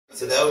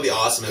So that would be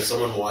awesome if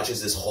someone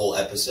watches this whole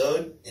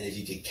episode, and if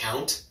you could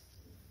count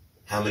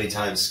how many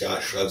times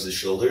Scott shrugs his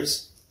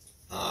shoulders.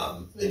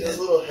 He does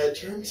a little head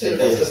turn too.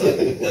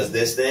 Does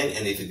this thing,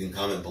 and if you can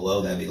comment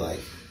below, that'd be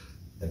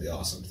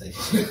awesome. Thank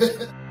you.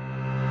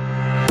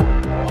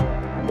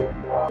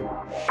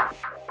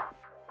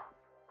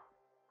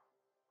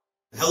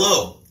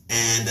 Hello,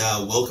 and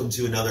welcome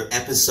to another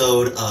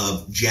episode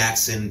of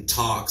Jackson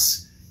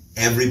Talks,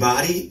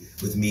 everybody.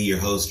 With me, your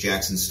host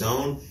Jackson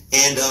Stone,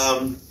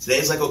 and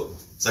today's like a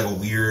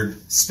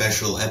weird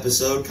special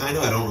episode, kind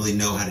of. I don't really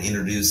know how to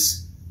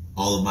introduce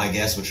all of my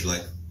guests, which are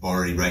like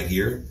already right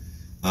here.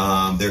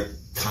 They're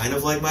kind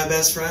of like my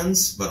best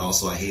friends, but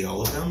also I hate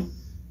all of them.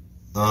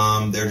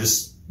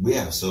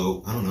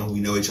 So I don't know.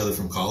 We know each other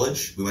from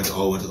college. We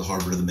all went to the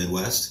Harvard of the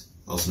Midwest,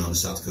 also known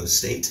as South Dakota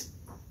State,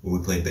 where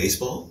we played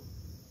baseball.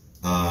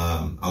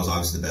 I was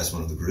obviously the best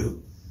one of the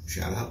group.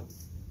 Shout out.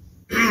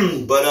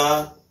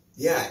 But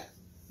yeah,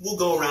 we'll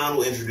go around.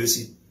 We'll introduce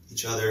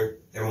each other.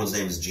 Everyone's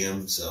name is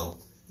Jim, so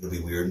it'll be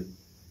weird.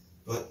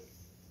 But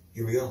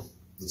here we go.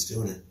 Let's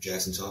do it.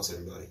 Jackson Talks,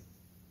 everybody.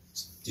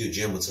 Dude,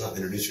 Jim, what's up?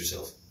 Introduce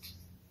yourself.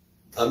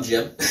 I'm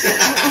Jim.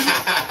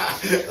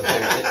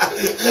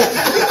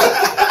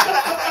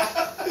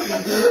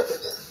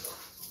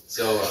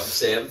 So I'm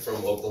Sam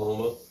from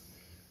Oklahoma,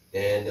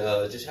 and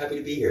just happy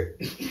to be here.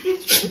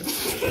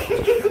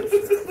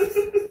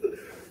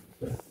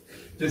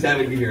 Just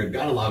happy to be here.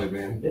 Gotta love it,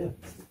 man. Yeah,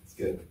 it's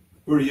good.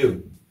 Who are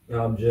you?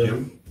 I'm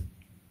Jim.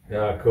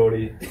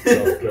 Cody,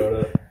 South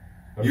Dakota.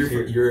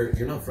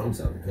 You're not from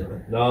South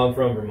Dakota. No, I'm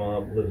from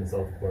Vermont. Live in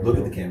South Dakota. Look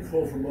at the camera.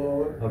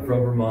 I'm from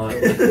Vermont. How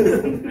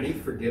do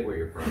you forget where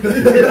you're from?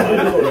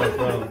 I know where I'm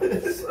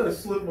from. I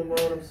slipped my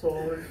bottom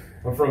solid.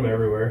 I'm from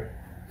everywhere.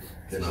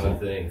 That's not a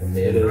thing.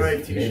 It is.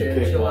 Alright,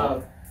 T-shirt, chill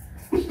out.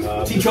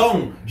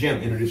 T-Chong!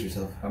 Jim, introduce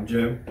yourself. I'm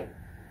Jim.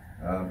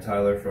 I'm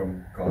Tyler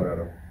from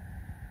Colorado.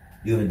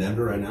 You live in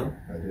Denver right now?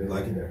 I do. You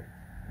like it there?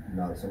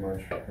 Not so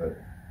much, but...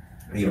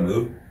 Are you gonna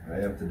move? I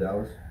am to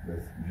Dallas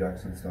with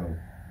Jackson Stone.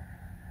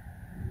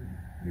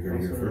 You're gonna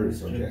hear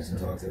first on Jackson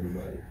Talks,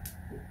 everybody.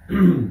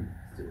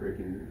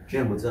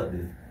 Jim, what's up,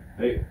 dude?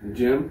 Hey, I'm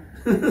Jim.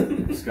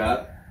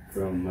 Scott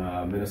from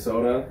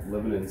Minnesota,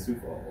 living in Sioux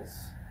Falls.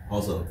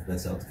 Also,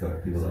 that's South Dakota.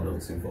 People don't know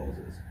what Sioux Falls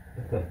is.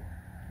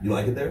 You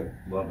like it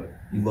there? Love it.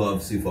 You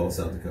love Sioux Falls,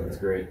 South Dakota. It's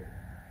great.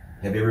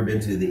 Have you ever been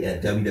to the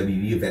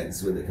WWE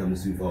events when they come to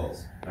Sioux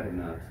Falls? I have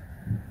not.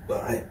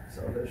 But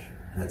Selfish.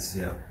 that's,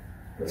 yeah.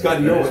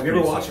 Scott, have you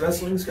ever watched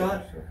wrestling,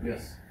 Scott?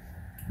 Yes.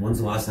 When's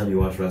the last time you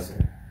watched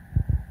wrestling?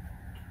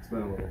 It's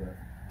been a little bit.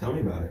 Tell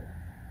me about it.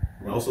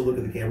 Also look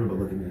at the camera, but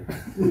look at me.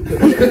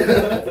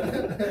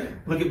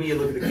 Look at me and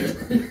look at the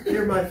camera.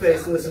 Hear my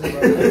face, listen to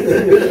my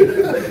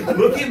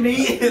Look at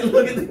me and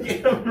look at the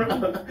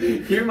camera.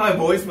 Hear my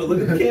voice, but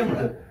look at the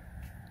camera.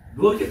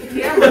 Look at the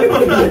camera.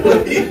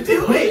 What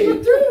are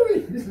you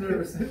doing? He's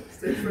nervous.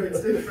 Stage fright,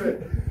 stage fright.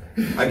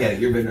 I get it.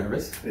 You're a bit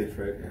nervous. Stage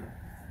fright. Yeah.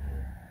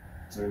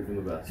 Learn from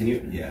the best. Can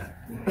you? Yeah.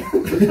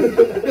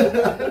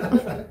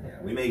 Yeah.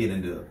 We may get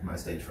into my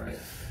stage fright.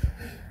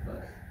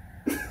 But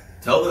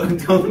tell them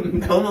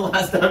the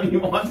last time you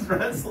watched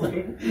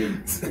wrestling.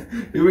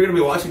 We were gonna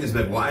be watching this,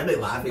 but why are they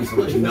laughing so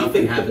much?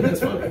 Nothing happened. That's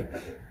funny.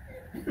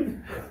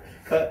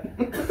 Cut.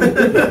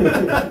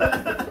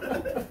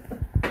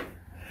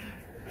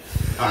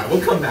 All right,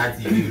 we'll come back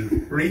to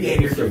you.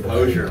 Regain your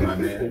composure, my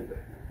man.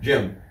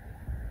 Jim.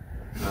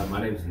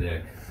 My name's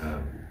Nick.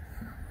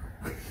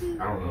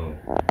 I don't know.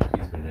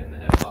 He's been hitting the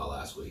head a lot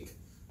last week,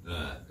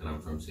 and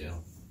I'm from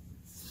Seattle.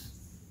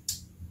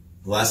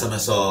 The last time I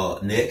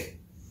saw Nick,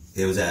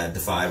 it was at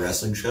Defy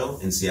Wrestling Show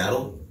in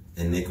Seattle,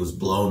 and Nick was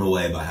blown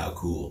away by how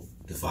cool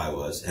Defy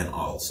was, and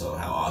also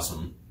how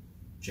awesome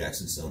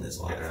Jackson Stone is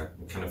live. I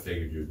kind of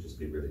figured you would just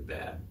be really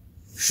bad.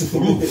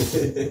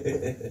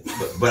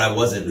 but I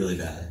wasn't really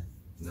bad.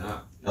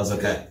 Nah. I was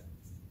okay.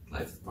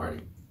 Life of the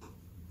party.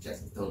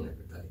 Jackson Stone,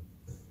 everybody.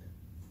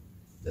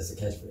 That's the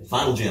catchphrase.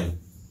 Final Jim.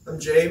 I'm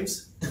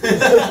James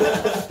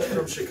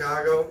from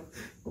Chicago,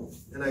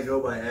 and I go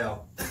by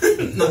Al.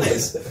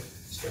 Nice.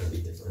 It's trying to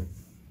be different.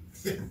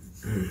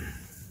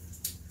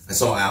 I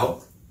saw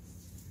Al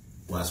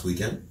last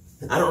weekend.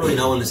 I don't really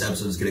know when this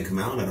episode is going to come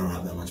out. I don't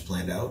have that much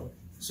planned out.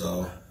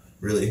 So,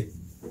 really,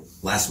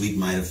 last week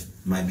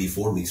might be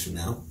 4 weeks from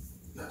now.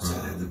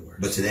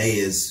 But today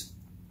is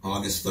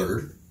August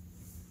 3rd.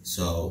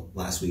 So,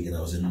 last weekend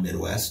I was in the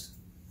Midwest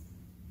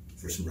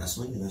for some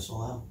wrestling, and I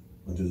saw Al.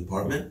 Went to his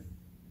apartment,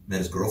 met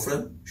his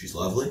girlfriend. She's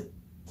lovely.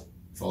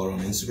 Follow her on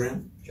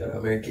Instagram. Shout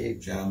out Mary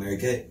Kate. Shout out Mary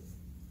Kate.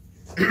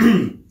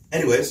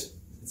 Anyways.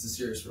 It's a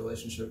serious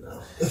relationship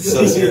now.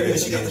 So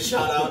serious. She got the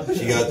shout out.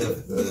 She got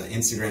the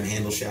Instagram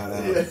handle shout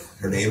out. Yeah.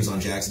 Her name's on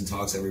Jackson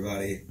Talks,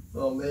 everybody.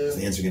 Oh, man.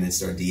 Fans are going to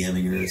start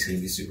DMing her. It's going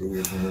to be super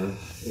weird for her.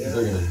 They're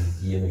going to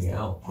be DMing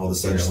out. All of a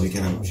sudden, she's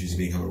going to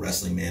become a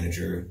wrestling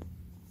manager.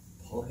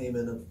 Paul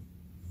Heyman of...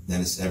 Then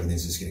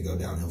everything's just going to go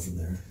downhill from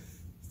there.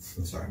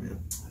 I'm sorry, man.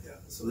 Yeah.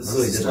 So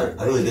this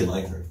I really did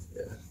like her.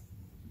 Yeah.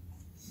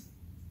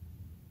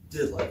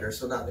 did like her,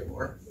 so not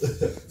anymore.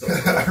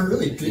 I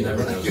really You did.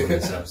 never know when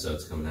this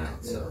episode's coming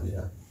out. So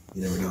Yeah.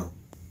 You never know.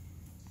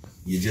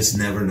 You just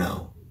never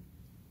know.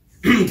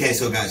 Okay,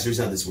 so guys, here's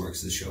how this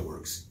works. This show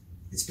works.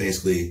 It's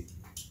basically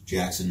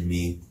Jackson and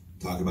me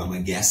talking about my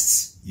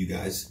guests. You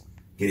guys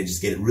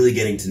really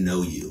getting to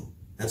know you.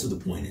 That's what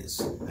the point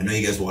is. I know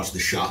you guys watch The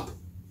Shop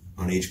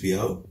on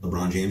HBO,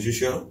 LeBron James'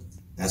 show.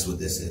 That's what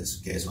this is.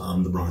 Okay, so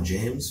I'm LeBron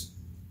James.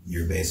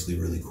 You're basically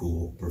really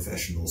cool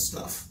professional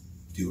stuff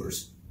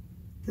doers.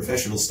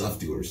 Professional stuff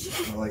doers.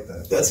 I like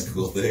that. That's a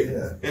cool thing.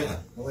 Yeah. Yeah.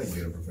 I like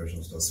being a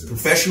professional stuff too.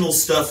 Professional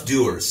stuff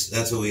doers.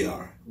 That's what we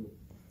are.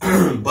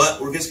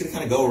 But we're just going to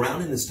kind of go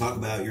around and just talk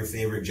about your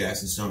favorite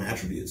Jackson Stone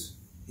attributes.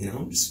 You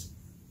know, just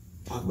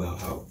talk about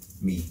how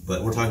me.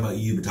 But we're talking about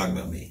you, but talking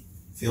about me.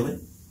 Feel me?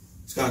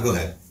 Scott, go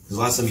ahead. Because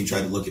last time you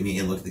tried to look at me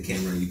and look at the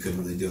camera, you couldn't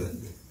really do it.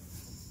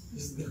 Okay,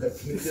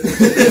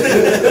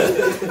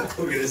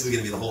 this is going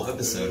to be the whole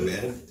episode,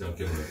 man. don't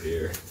give him a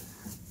beer.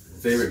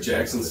 Favorite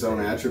Jackson Stone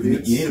You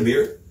attributes? need a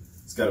beer?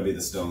 It's got to be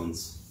the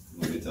Stones.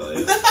 Let me tell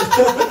you.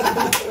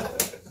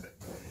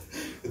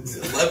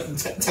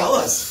 Tell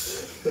us.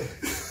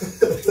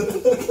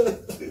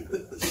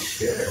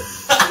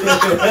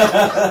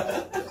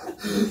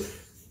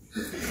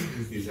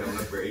 He's having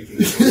a breaking.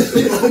 I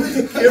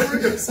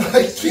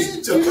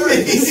can't do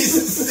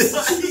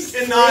He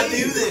cannot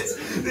do this.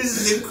 This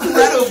is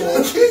incredible.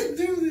 I can't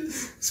do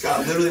this.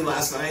 Scott, literally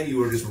last night you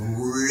were just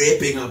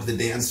ripping up the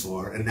dance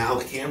floor, and now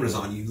the camera's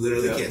on. You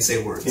literally Yep. can't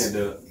say words. Can't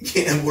do it. You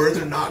can't, words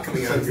are not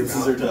coming out of your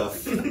Sentences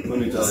mouth. are tough. Let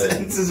me tell you.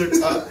 Sentences are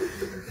tough.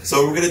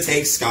 So we're gonna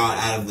take Scott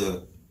out of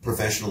the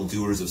professional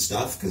doers of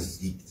stuff because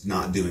he's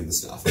not doing the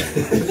stuff.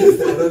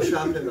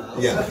 Photoshop him out.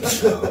 Yeah.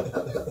 Just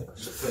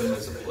put him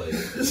as a plate.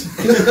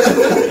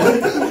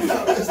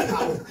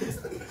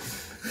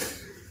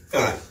 All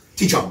right,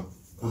 T-Chong,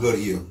 we'll go to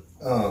you.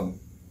 Um,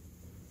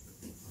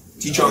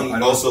 T-Chong I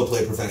don't- also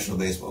played professional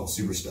baseball,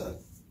 super stud.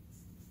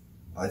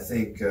 I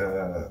think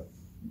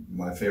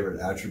my favorite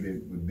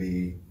attribute would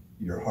be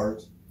your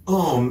heart.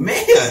 Oh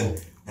man,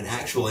 an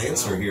actual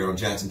answer here on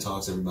Jackson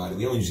Talks, everybody.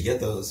 We don't usually get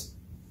those.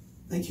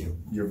 Thank you.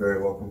 You're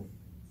very welcome.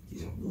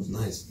 Yeah, that was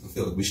nice. I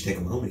feel like we should take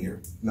a moment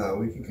here. No,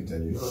 we can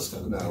continue. No, that's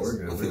kind of No, nice. we're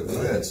good. I feel Go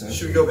good. ahead, Sam.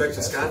 Should we go back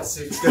to Scott to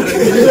see if he's got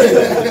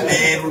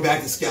And we're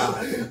back to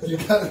Scott. You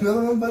got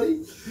another one,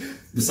 buddy?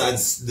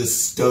 Besides the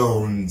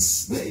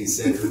Stones that you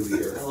said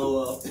earlier.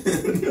 LOL.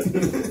 This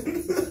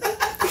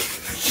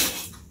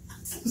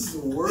This is the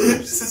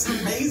worst.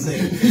 is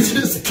amazing.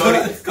 Just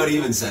Cody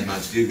even said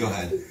much, dude. Go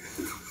ahead.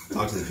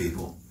 Talk to the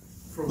people.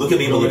 Look at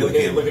me, but look at the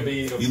camera. Look at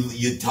me.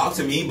 You talk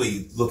to me, but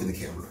you look at the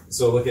camera.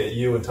 So look at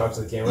you and talk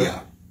to the camera.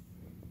 Yeah,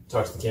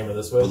 Talk to the camera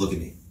this way. but look at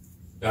me.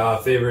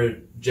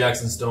 Favorite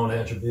Jackson Stone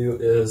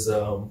attribute is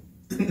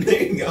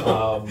There you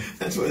go.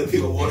 That's why the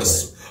people want a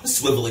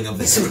swiveling of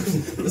this.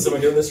 Is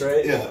someone doing this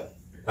right?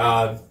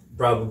 Yeah.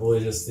 Probably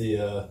just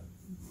the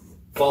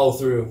follow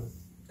through,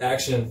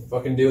 action,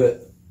 fucking do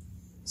it,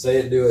 say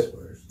it, do it,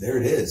 There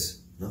it is.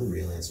 Another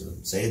real answer.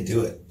 Say it,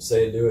 do it.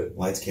 say it, do it.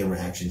 Lights, camera,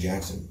 action,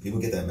 Jackson. People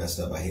get that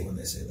messed up. I hate when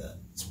they say that.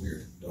 It's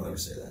weird. Don't ever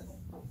say that.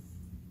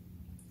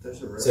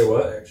 There's a Say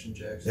what? Action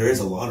Jackson. There is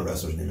a lot of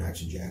wrestlers named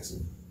Action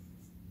Jackson.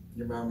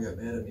 Your mom got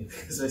mad at me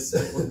because I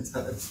said it one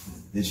time.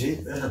 Did she?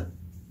 Yeah.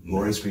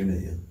 Lori screamed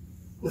at you.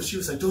 Well, she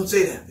was like, "Don't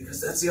say that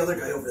because that's the other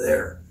guy over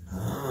there."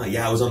 Ah,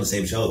 yeah, I was on the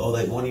same show. Oh,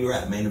 that one you were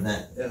at, main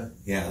event. Yeah.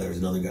 Yeah, there was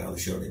another guy on the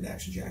show named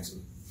Action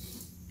Jackson.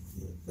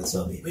 Yeah, that's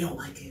not me. We don't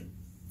like him.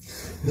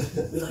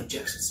 We like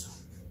Jackson Stone.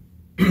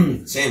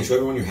 Sam, show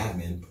everyone your hat,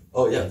 man.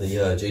 Oh yeah,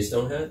 the J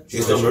Stone hat. J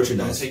Stone Don't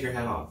merchandise. take your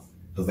hat off.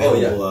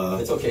 Available, Oh yeah,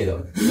 it's okay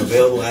though.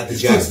 available at the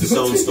Jackson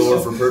Stone store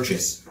for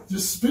purchase.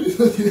 Just spit it.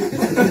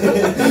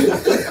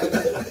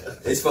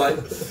 It's fine.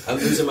 I'm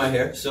losing my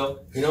hair, so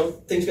you know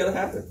things gotta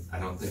happen. I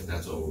don't think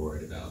that's what we're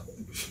worried about.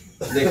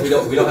 Nick, we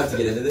don't have to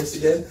get into this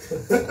again.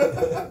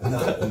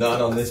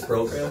 Not on this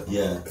program.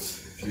 Yeah.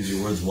 Choose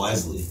your words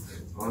wisely.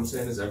 All I'm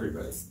saying is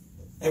everybody.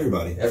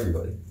 Everybody.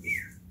 Everybody.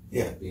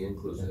 Be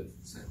inclusive.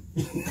 Sam.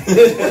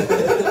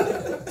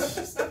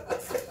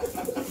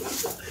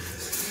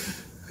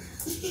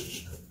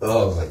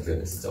 Oh my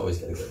goodness, it's always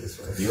gotta go this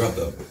way. You're up,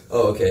 though.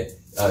 Oh okay.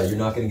 You're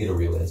not gonna get a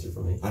real answer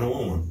from me. I don't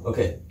want one.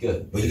 Okay,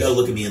 good. But you gotta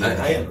look at me and look at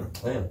the I camera.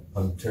 am.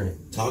 I'm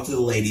turning. Talk to the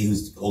lady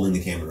who's holding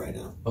the camera right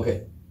now.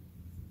 Okay.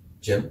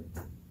 Jim?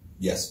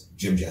 Yes,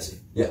 Jim Jesse.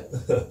 Yeah.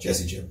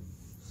 Jesse Jim.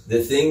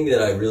 The thing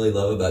that I really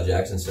love about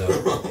Jackson Stone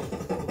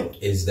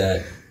is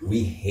that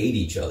we hate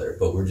each other,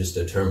 but we're just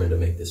determined to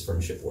make this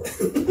friendship work.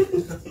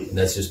 And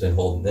that's just been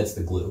holding. That's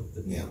the glue.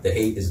 Yeah. The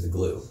hate is the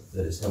glue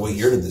that is. What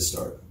year did this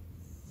start?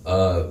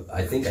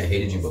 I think I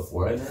hated you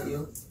before I met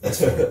you, That's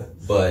fair.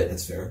 but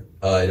That's fair.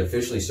 it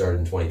officially started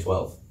in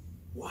 2012.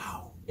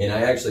 Wow. And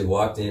I actually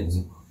walked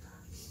in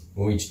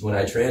when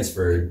I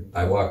transferred.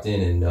 I walked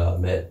in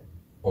and met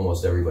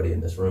almost everybody in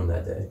this room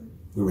that day.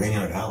 We were hanging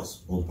out at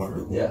Al's old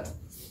apartment. Yeah.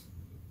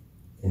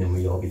 And then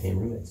we all became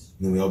roommates,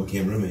 And then we all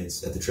became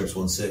roommates at the Trips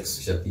 1-6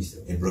 except these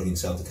two. in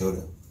Brookings, South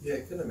Dakota. Yeah, I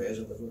couldn't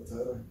imagine living with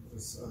Tyler.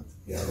 It sucked.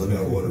 Yeah, let me That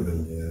know would what have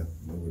been, yeah.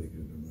 Nobody could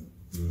have done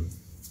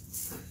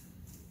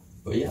that.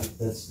 But yeah,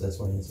 that's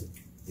my answer.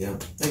 Yeah.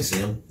 Thanks,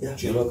 Sam. Yeah,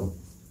 Jim. you're welcome.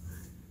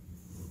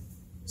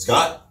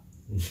 Scott,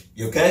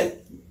 you okay?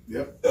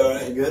 Yep. All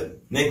right. You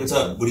good? Nate, what's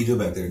up? What do you do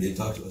back there, dude?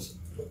 Talk to us.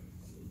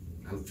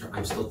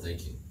 I'm still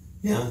thinking.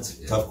 Yeah, it's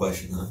a tough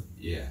question, huh?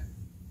 Yeah.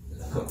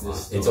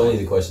 It's only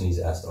the question he's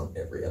asked on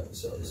every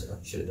episode, so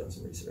you should have done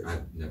some research.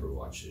 I've never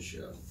watched his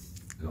show.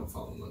 I don't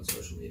follow him on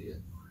social media.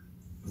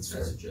 That's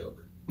fair. That's a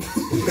joke.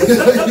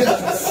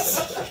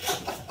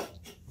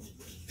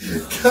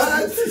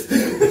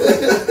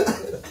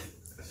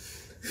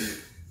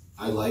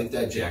 I like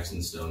that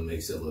Jackson Stone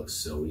makes it look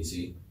so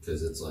easy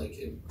because it's like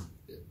it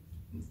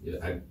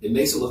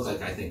makes it look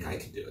like I think I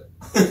could do it.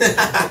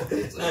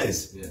 It's like,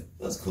 Nice. Yeah.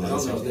 That's cool. I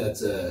don't know if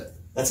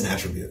That's an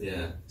attribute.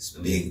 yeah.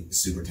 Being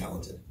super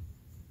talented.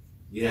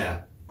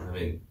 Yeah. I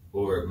mean,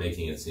 or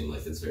making it seem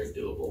like it's very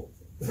doable.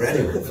 For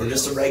anyone, for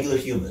just a regular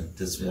human,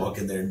 just walk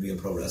in there and be a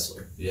pro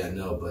wrestler. Yeah,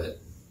 no, but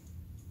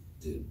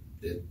dude,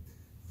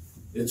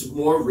 it's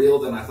more real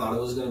than I thought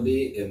it was going to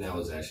be, and that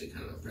was actually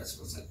kind of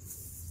impressive. I was like,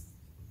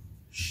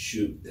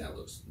 shoot, that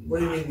looks. What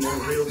do you mean more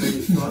real than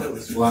you thought it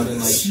was? Well, I mean,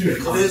 like Shoot, the it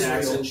is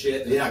contacts real. and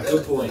shit. Yeah,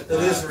 good point. It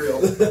is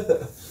real.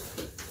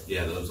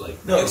 Yeah, those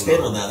like. No,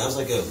 expand on that. That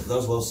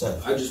was well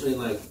said. I just mean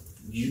like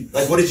you.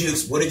 Like, what did you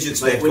expect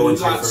Like, when going you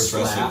to your got first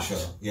wrestling slapped,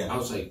 show? Yeah, I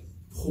was like,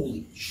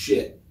 holy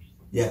shit.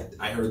 Yeah.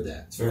 I heard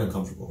that It's very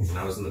uncomfortable. when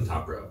I was in the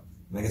top row.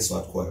 And I get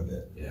slapped quite a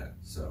bit. Yeah,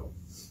 so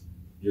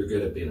you're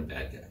good at being a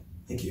bad guy.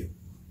 Thank you.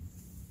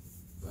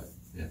 But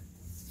yeah,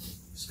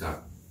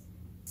 Scott.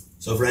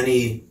 So for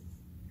any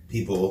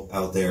people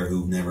out there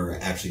who've never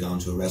actually gone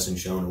to a wrestling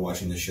show and are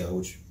watching this show,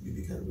 which would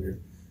be kind of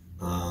weird,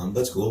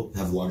 that's cool.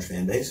 Have a large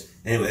fan base.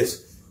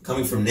 Anyways,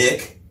 coming from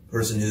Nick,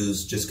 person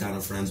who's just kind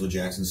of friends with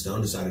Jackson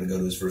Stone, decided to go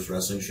to his first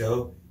wrestling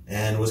show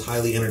and was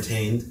highly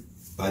entertained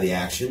by the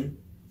action.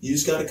 You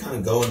just got to kind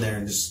of go in there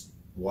and just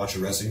watch a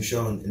wrestling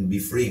show and be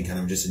free and kind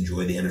of just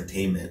enjoy the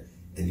entertainment,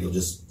 and you'll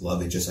just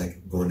love it, just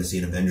like going to see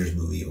an Avengers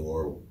movie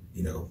or,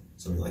 you know,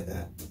 something like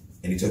that.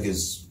 And he took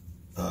his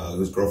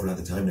girlfriend at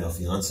the time, now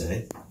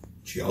fiance.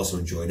 She also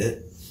enjoyed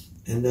it.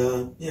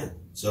 And, yeah,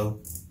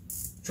 so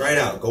try it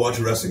out. Go watch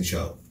a wrestling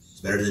show.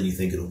 It's better than you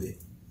think it'll be.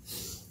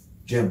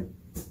 Jim.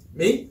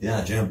 Me?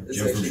 Yeah, Jim. It's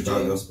Jim from actually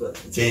Chicago. James,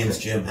 but James,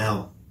 Jim,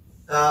 Al.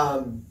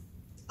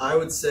 I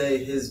would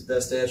say his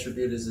best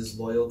attribute is his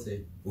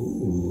loyalty.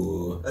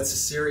 Ooh, That's a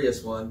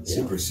serious one.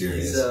 super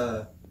serious.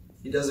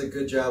 He does a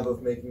good job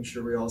of making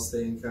sure we all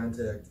stay in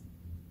contact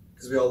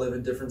because we all live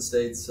in different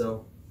states.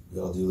 So We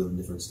all do live in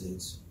different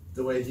states.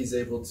 the way he's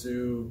able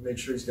to make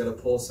sure he's got a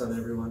pulse on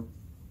everyone,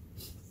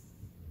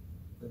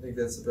 I think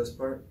that's the best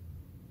part.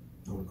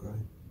 I want to cry.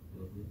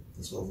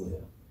 That's lovely.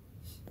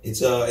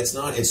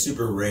 It's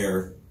super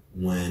rare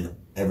when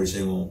every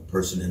single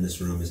person in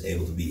this room is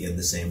able to be in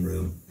the same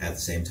room at the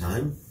same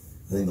time.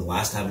 I think the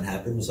last time it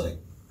happened was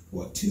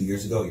 2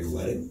 years ago at your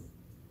wedding.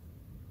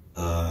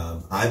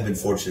 I've been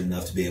fortunate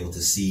enough to be able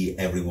to see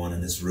everyone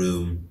in this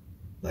room,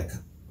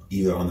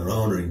 either on their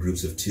own or in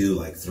groups of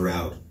two,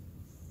 throughout,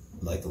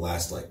 the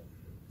last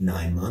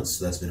 9 months.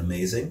 So that's been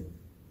amazing.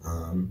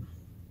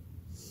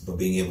 But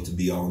being able to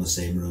be all in the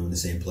same room, in the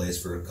same place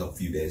for a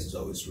few days is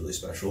always really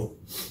special.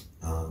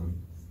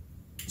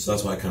 So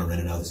that's why I kind of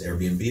rented out this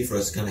Airbnb for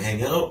us to kind of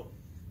hang out,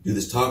 do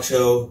this talk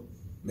show,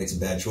 make some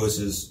bad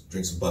choices,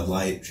 drink some Bud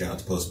Light, shout out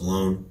to Post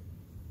Malone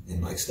and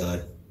Mike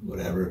Stud,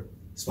 whatever.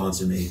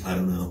 Sponsor me, I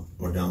don't know,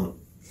 or don't.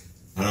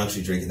 I don't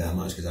actually drink it that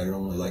much because I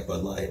don't really like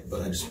Bud Light,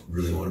 but I just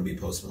really want to be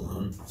Post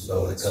Malone.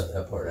 So let's cut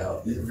that part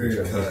out. Very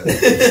cut.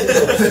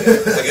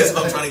 I guess if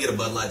I'm trying to get a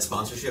Bud Light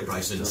sponsorship, I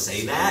probably shouldn't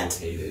say that.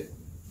 Hate it.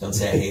 Don't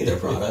say I hate their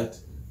product.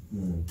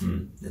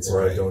 It's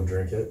Or I right. don't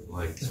drink it.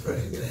 Like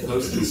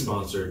Post is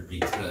sponsored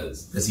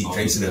because he all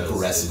drinks an does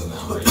aggressive is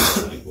amount.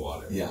 drink, like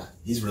water. Yeah,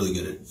 he's really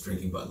good at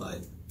drinking Bud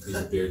Light. He's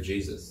a beer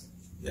Jesus.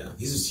 Yeah,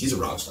 he's a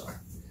rock star.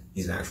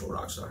 He's an actual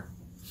rock star.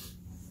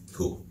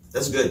 Cool.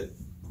 That's a good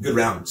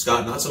round.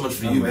 Scott, not so much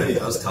for you, man.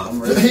 That was tough.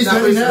 He's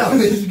ready now.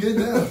 He's good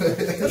now.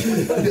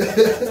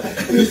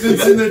 He's been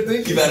sitting there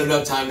thinking. You've had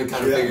enough time to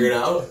kind of Yeah. figure it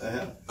out? I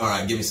have. All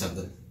right, give me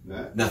something.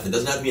 Nothing.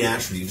 Doesn't have to be an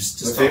attribute.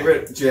 Just My talk.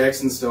 favorite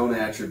Jackson Stone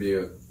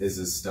attribute is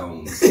his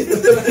stones. The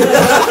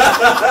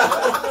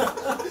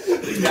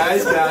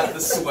guy's got the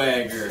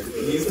swagger.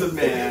 He's the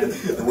man.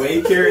 The way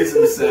he carries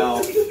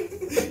himself.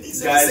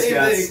 He's Guy's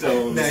got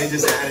stones. Now he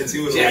just added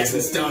to it.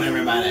 Jackson Stone,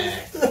 everybody.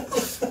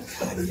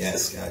 God,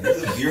 yes, God.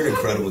 You're an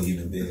incredible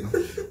human being.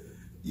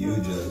 You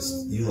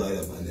light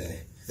up my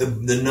day.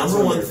 The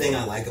number one thing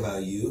I like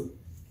about you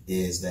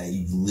is that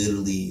you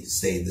literally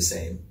stayed the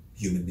same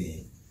human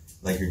being.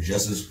 You're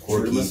just as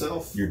quirky. True to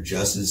myself. You're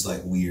just as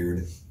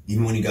weird.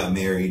 Even when you got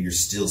married, you're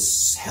still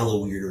hella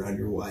weird around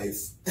your wife.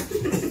 Nothing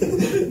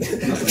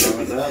wrong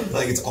with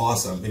that. It's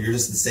awesome. And you're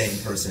just the same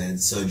person, and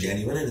it's so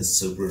genuine, and it's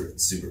super,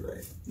 super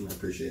great. I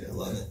appreciate I it.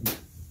 love it.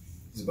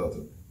 It's about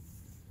the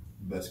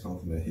best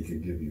compliment he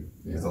could give you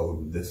with all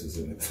of the disses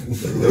in it.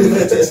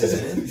 This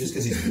isn't it? Just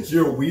because he's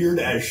You're weird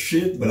as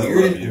shit, but I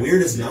love you.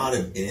 weird is not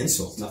an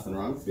insult. Nothing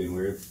wrong with being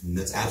weird. And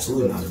that's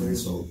absolutely not an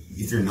insult.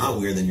 If you're not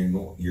weird, then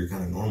you're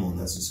kind of normal, and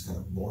that's just kind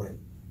of boring.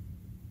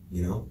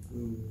 You know,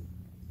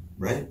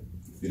 right?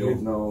 If you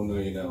don't know, now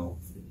you know.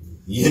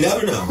 You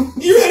never know.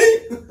 You ready?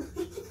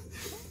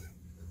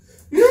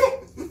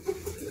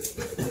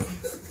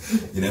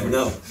 You never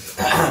know.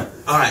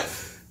 All right.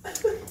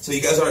 So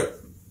you guys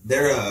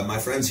my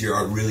friends here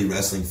aren't really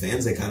wrestling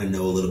fans. They kind of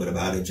know a little bit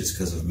about it just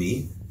because of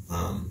me.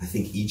 I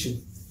think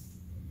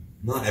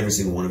not every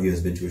single one of you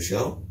has been to a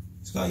show.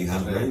 Scott, you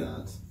haven't, right?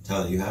 Not.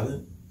 Tyler, you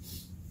haven't?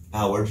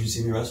 Al, where did you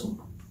see me wrestle?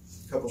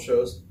 A couple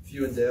shows, a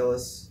few in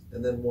Dallas,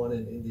 and then one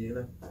in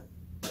Indiana.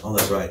 Oh,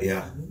 that's right,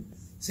 yeah.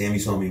 Sam, you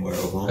saw me where,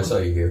 Oklahoma? I saw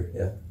you here.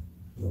 Yeah.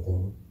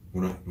 Oklahoma.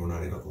 We're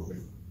not in Oklahoma.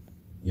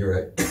 You're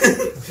right.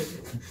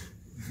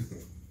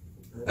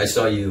 I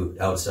saw you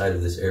outside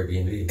of this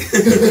Airbnb.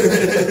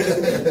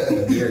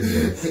 Here.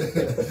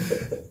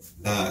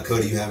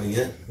 Cody, you haven't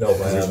yet? No, I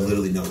There's haven't.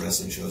 literally no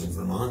wrestling shows in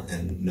Vermont,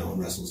 and no one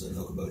wrestles in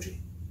Okoboji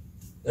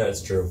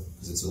That's true.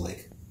 because it's a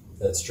lake.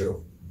 That's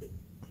true.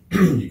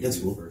 That's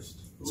cool. First.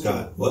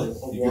 Scott, what? A You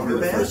can water do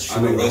the match? first.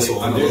 Should we wrestle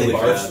on I'm the really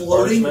lake? bad.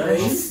 Floating Barge A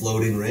rain?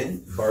 floating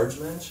ring? Barge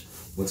match?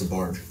 What's a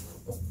barge?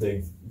 A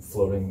big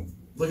floating.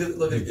 Look at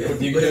You can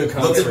do a Look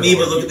concert at me,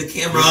 but or- look at the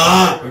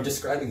camera. You're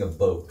describing a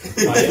boat.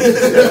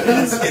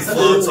 It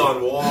floats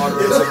on water.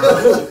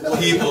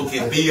 People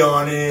can be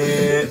on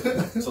it.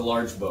 It's a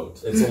large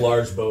boat. It's a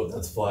large boat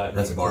that's flat.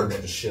 That's You a can put barge?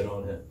 bunch of shit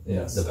on it.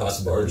 Yes, The that's a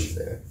possibilities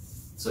barge. there.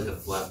 It's like a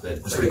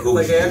flatbed. That's pretty cool.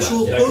 Like We should do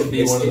actual that. That could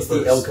be It's, one of it's the the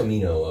first. El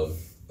Camino of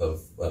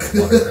water.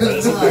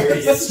 That's a very.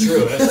 It's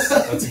true.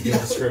 That's a good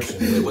description.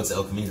 Wait, what's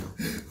El Camino?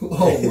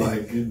 Oh my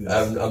goodness.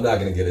 I'm not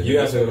gonna get it. You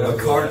have to A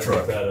car look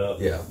truck. that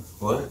up. Yeah.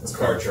 What? It's a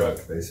car truck.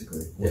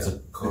 basically. What's Yeah. a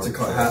car? It's a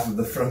car. Half of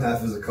the front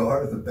half is a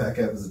car, the back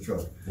half is a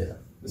truck.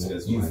 This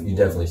guy's You mind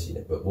definitely seen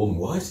it, but we'll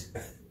What?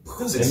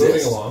 Does And it moving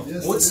exist? along.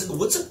 Yes,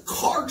 What's a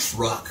car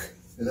truck?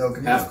 An El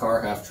Camino. Half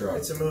car, half truck.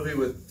 It's a movie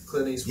with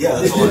Clint Eastwood. Yeah,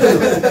 that's all I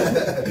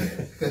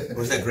know.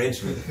 Where's that Gran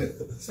Torino?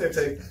 Same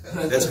thing.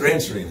 That's Gran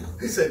Torino,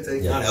 Same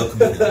thing. not El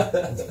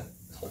Camino.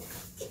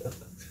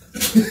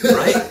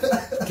 Right?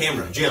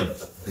 Camera, Jim.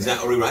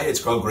 Are we right?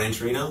 It's called Gran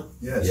Torino?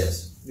 Yes.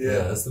 Yes.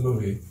 Yeah, that's the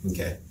movie.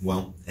 Okay.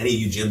 Well, any of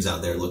you Jims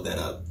out there, look that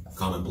up.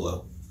 Comment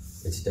below.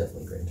 It's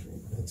definitely Gran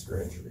Torino. It's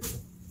Gran Torino.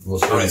 We'll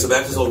show All right, you. so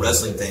back to this whole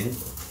wrestling thing.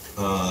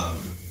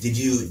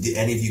 Did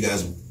any of you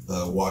guys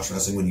watch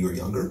wrestling when you were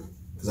younger?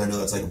 Because I know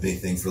that's like a big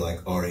thing for like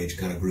our age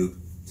kind of group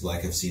to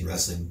like have seen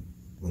wrestling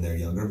when they're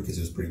younger because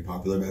it was pretty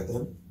popular back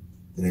then.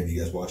 Did any of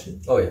you guys watch it?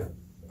 Oh yeah.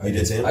 You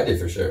did, Sam? I did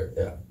for sure.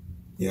 Yeah.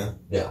 Yeah.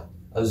 Yeah.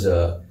 I was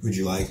a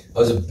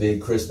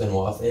big Chris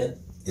Benoit fan.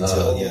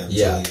 Until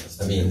yeah.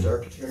 I mean,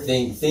 Dark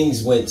Eternity.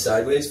 things went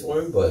sideways for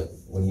him, but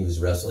when he was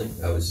wrestling,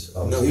 I was.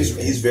 No,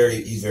 he's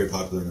very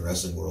popular in the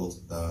wrestling world.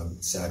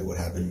 Sad what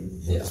happened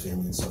in his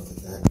family and stuff like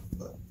that,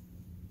 but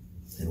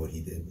and what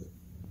he did. But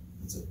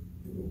that's it.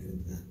 We won't get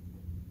into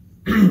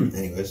that.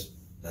 Anyways,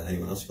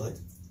 anyone else you liked?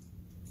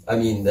 I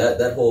mean,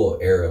 that whole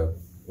era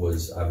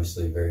was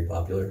obviously very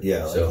popular.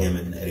 Yeah, like so, him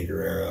and Eddie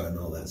Guerrero and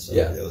all that stuff.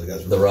 Yeah. Those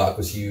guys were The Rock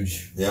was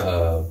huge.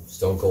 Yeah.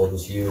 Stone Cold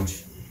was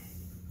huge.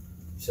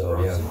 So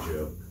Rock's yeah. a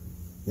joke.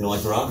 You don't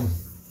like The Rock?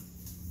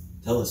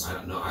 Tell us. I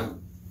don't know.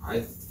 I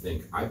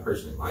think I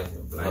personally like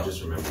him, but I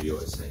just remember you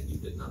always saying you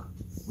did not.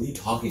 What are you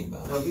talking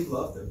about? No, he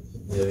loved him.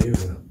 Yeah, you.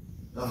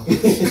 Oh.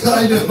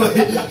 I know.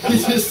 He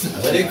just.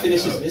 Let him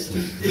finish his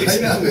mystery. I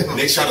know.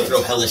 Nick's trying to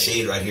throw hella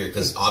shade right here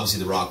because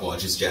obviously The Rock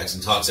watches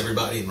Jackson Talks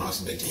everybody, and Rock's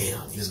gonna be like,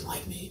 damn, he doesn't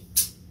like me.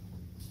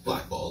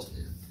 Blackballed.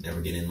 Never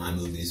get in my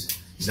movies.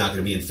 He's not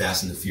gonna be in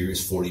Fast and the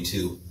Furious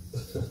 42.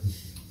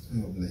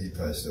 He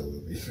probably still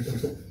will be.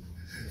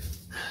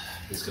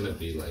 It's gonna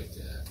be like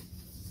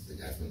the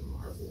guy from the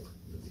Marvel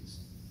movies.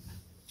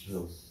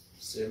 Who?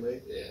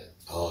 Stanley. Yeah,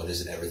 Oh,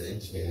 does it everything?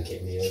 Maybe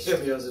cameos.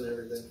 Cameos and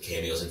everything.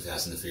 Cameos in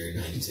Fast and the Furious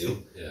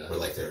 92, yeah. where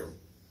like they're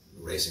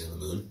racing on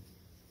the moon.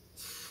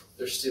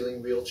 They're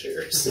stealing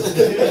wheelchairs.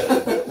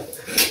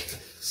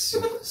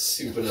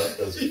 Souping up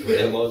those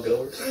grandma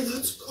goers.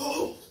 Let's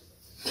go.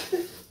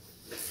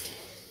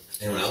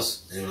 Anyone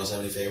else? Anyone else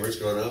have any favorites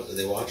growing up that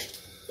they watched?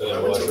 I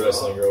didn't watch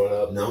wrestling growing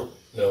up. No.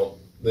 No,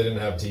 they didn't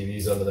have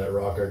TVs under that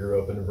rock. I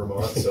grew up in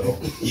Vermont, so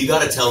You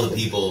got to tell the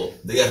people.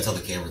 They got to tell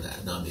the camera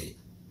that, not me.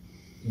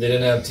 they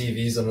didn't have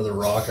TVs under the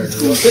rock. I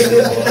grew up in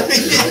Vermont.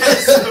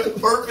 Yes,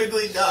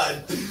 perfectly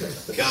done.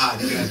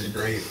 God, you guys are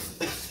great.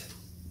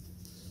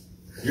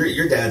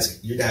 Your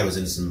dad was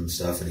into some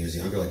stuff when he was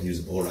younger, like he was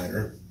a bull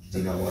rider. Did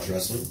you not watch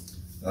wrestling?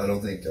 I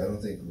don't think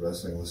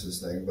wrestling was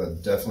his thing,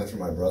 but definitely for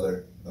my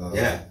brother.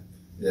 Yeah.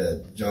 Yeah,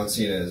 John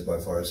Cena is by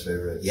far his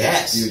favorite.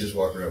 Yes. He would just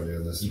walk around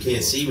doing this. You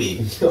can't see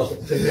me.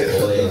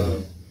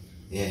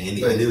 Yeah,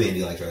 Andy. I knew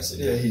Andy liked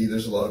wrestling. Yeah,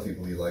 there's a lot of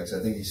people he likes. I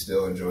think he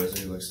still enjoys it.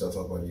 He looks stuff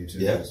up on YouTube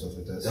Yeah. and stuff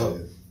like that. Oh. So,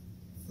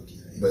 yeah.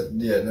 Okay. But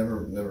yeah, never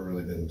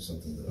really been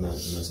something that Not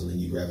something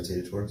you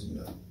gravitated towards.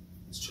 No.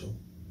 It's chill.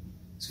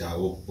 Scott,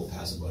 we'll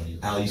pass it on you.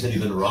 Al, you said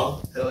you've been to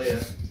Raw Hell yeah.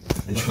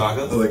 in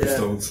Chicago. like Yeah.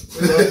 Stones.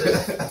 We loved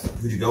it.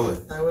 Who'd you go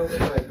with? I went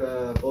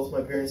with both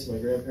my parents and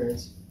my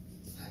grandparents.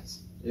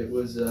 It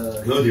was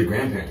Go with your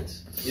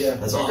grandparents. yeah,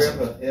 That's my awesome.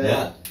 grandpa.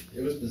 Yeah.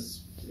 It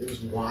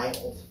was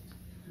wild.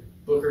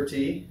 Booker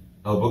T.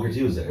 Oh, Booker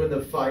T was there. When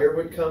the fire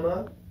would come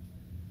up,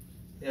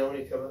 You know when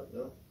you come up?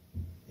 No.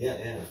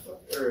 Yeah.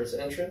 Or his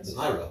entrance? It's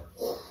high row.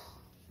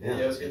 Yeah,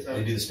 it was a good time.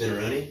 You do the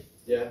spinneroni?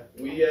 Yeah,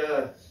 we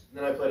and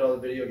then I played all the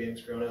video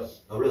games growing up.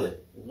 Oh, really?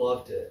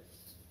 Loved it.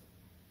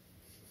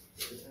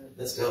 Good time.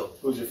 That's dope.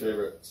 Who's your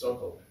favorite? Stone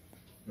Cold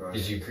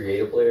Did you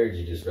create a player or did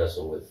you just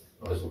wrestle with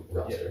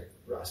roster?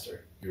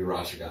 roster. You're a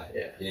roster guy.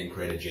 Yeah. You didn't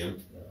create a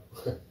gym?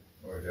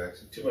 Or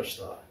Jackson. Too much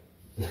thought.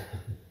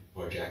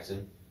 Or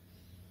Jackson?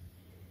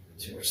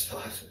 Too much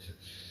thought.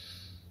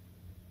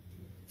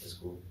 That's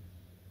cool.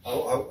 I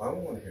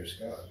want to hear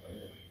Scott.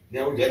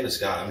 Yeah, we're getting to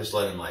Scott. I'm just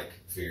letting him, like,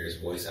 figure his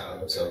voice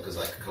out. So, because,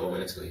 like, a couple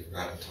minutes ago, he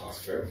forgot how to talk.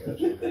 Fair.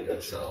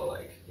 So,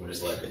 like, we're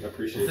just letting him. I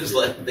appreciate Just it.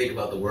 let him think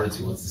about the words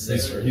he wants to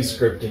say. He's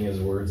scripting his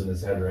words in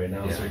his head right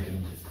now, so Yeah. he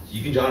can.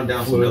 You can jot them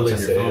down some Fluidly notes on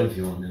say your phone it. if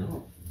you want to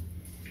know.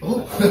 I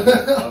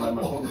don't have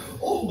my phone.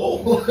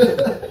 Oh,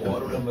 I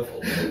don't have my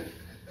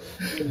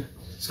phone.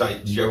 Scott,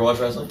 did you ever watch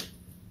wrestling?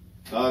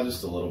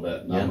 Just a little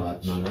bit, not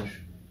much. Not much.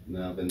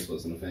 No, Vince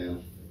wasn't a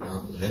fan. No,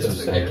 Vince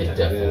was I can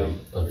definitely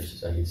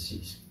understand. I can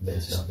see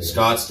Vince not being-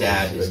 Scott's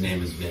dad, his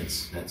name is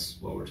Vince. That's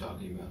what we're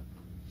talking about.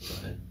 Go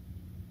ahead.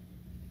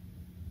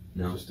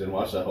 No. Just didn't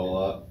watch that whole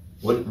lot.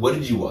 What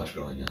did you watch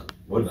growing up?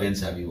 What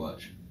Vince have you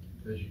watched?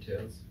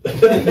 VeggieTales.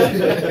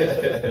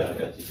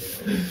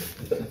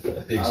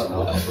 Big I don't know.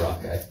 Wild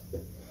Rock guy.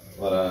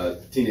 A lot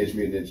of Teenage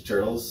Mutant Ninja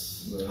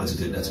Turtles. That's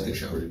a good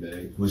show. Pretty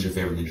big. Who's your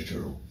favorite Ninja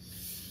Turtle?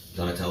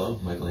 Donatello?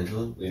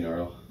 Michelangelo?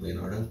 Leonardo.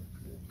 Leonardo?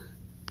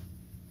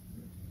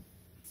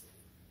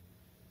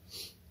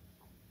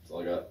 That's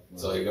all I got.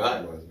 That's all you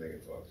got? Mine's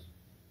Megan Fox.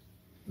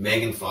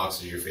 Megan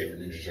Fox is your favorite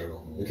Ninja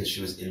Turtle because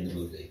she was in the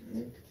movie.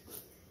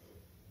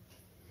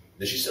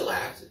 Does she still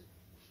act?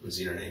 I've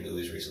seen her in any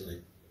movies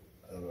recently.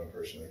 I don't know her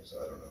personally, so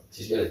I don't know.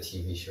 She's got a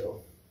TV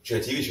show. She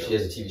had a TV show. She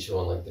has a TV show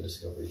on like the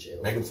Discovery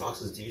Channel. Megan Fox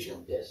has a TV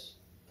show? Yes.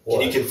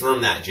 Can you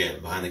confirm that,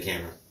 Jim, behind the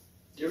camera?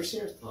 Do you ever see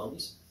her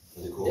thumbs?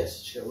 Is it cool?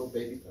 Yes. She got little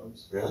baby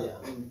thumbs. Really? Yeah.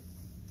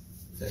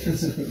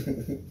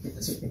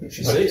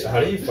 How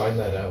do you find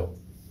that out?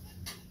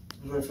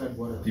 Where do I find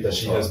one out? That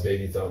she has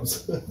baby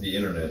thumbs. The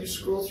internet. You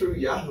scroll through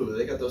Yahoo,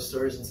 they got those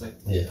stories, and it's like,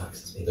 Yeah.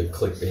 The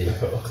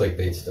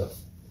clickbait stuff.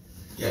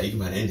 Yeah, you can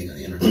find anything on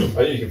the internet.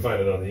 I know you can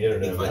find it on the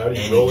internet, You but can how do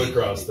find you roll anything.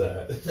 across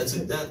that? That's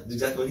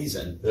exactly what he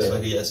said. Yeah. It's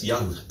like it's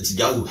Yahoo. It's a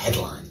Yahoo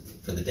headline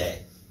for the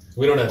day.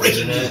 We don't have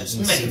Breaking internet news,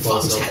 in Megan Sioux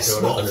Falls, Fox South has Dakota.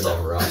 small Under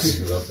that rock you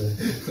grew up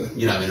in.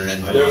 You don't have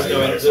internet.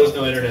 There was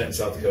no internet in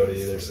South Dakota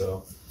either,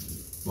 so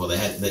Well,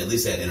 at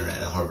least they had internet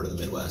at Harvard of the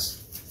Midwest.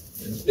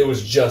 it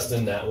was just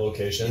in that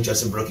location. In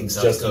Justin Brookings,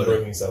 South Just in Dakota.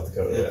 Brookings, South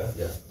Dakota.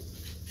 Yeah.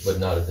 But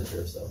not at the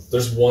church though.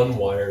 There's one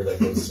wire that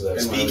goes to that.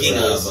 And Speaking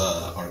spot.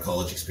 of our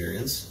college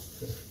experience,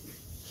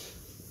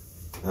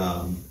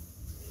 I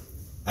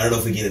don't know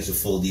if we get into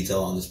full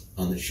detail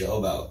on this show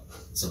about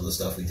some of the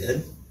stuff we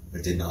did or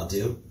did not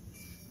do.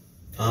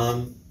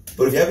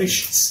 But if you have any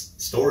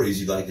stories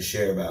you'd like to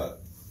share about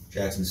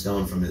Jackson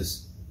Stone from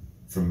his,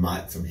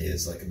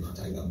 like I'm not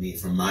talking about me,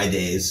 from my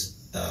days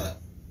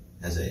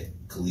as a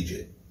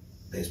collegiate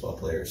baseball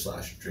player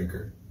 /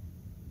 drinker.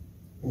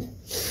 You were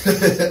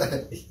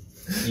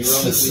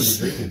on the collegiate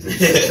drinking team.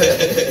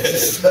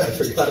 I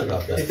forgot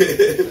about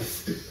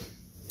that.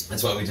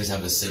 That's why we just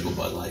have a single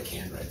Bud Light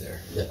can right there.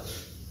 Yeah.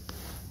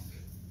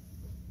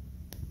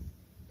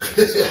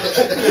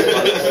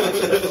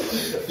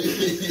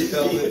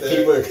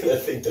 You were gonna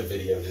think the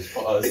video just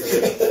paused.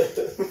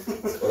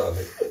 What's going on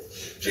here?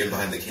 Jim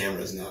behind the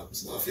camera is not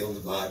feeling the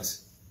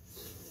vibes.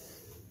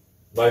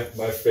 My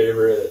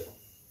favorite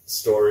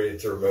story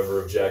to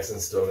remember of Jackson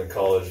Stone in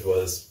college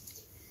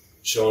was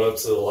showing up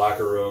to the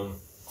locker room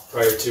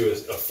prior to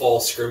a fall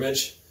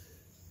scrimmage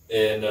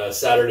and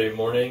Saturday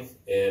morning,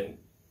 and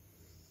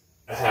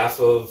a half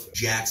of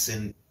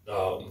Jackson.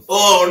 um,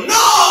 Oh I'm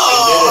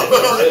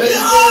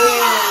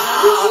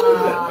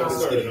no!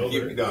 starting over.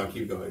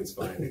 Keep going. It's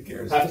fine. Who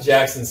cares? half of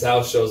Jackson's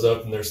house shows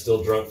up and they're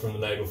still drunk from the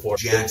night before.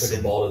 Jackson. Took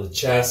a ball to the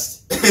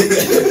chest.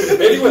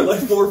 And he went like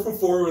 4 for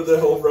 4 with a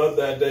home run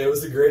that day. It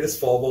was the greatest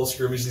fall ball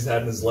scrimmage he's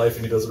had in his life,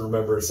 and he doesn't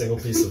remember a single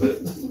piece of it.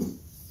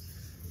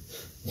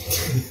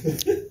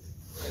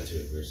 Fight through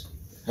adversity.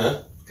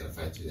 Huh? Gotta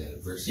fight through that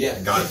adversity. Yeah,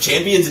 God,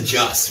 champions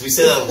adjust. We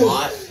say that a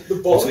lot. The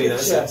ball in Between the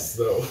us. chest,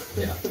 though.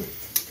 Yeah.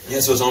 Yeah,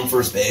 so I was on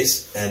first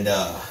base, and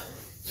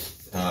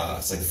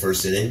it's like the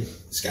first inning.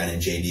 This guy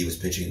named JD was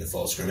pitching in the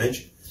fall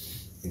scrimmage.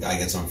 The guy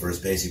gets on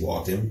first base. He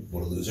walked him.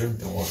 What a loser!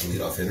 Don't walk the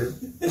leadoff hitter,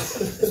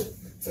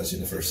 especially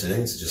in the first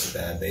inning. It's just a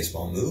bad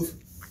baseball move.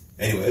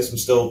 Anyways,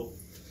 I'm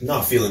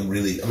not feeling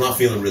really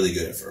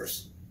good at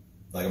first.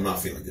 Like, I'm not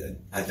feeling good.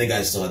 I think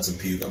I still had some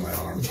puke on my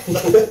arm.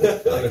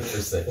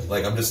 100%.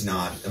 Like, I'm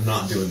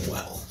not doing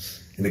well.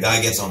 And the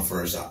guy gets on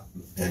first,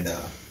 and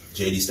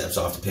JD steps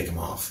off to pick him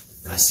off.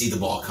 And I see the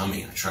ball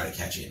coming, and I try to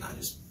catch it, and I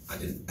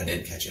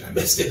didn't catch it. I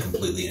missed it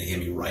completely, and it hit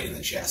me right in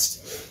the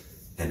chest.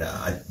 And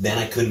then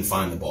I couldn't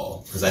find the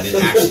ball, because I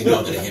didn't actually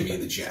know that it hit me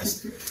in the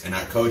chest. And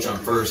our coach on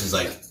first is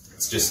like,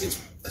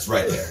 it's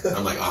right there. And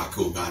I'm like,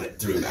 cool, got it,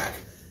 threw it back.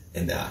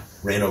 And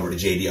ran over to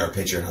JD, our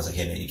pitcher, and I was like,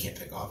 hey man, you can't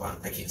pick off.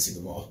 I can't see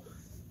the ball.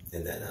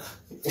 And then, and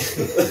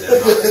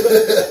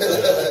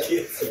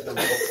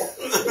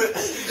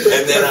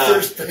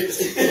first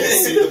baseman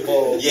can't see the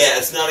ball. yeah,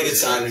 it's not a good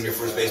sign when your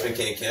first baseman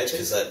can't catch,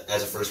 because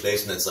as a first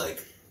baseman, that's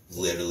like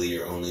literally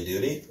your only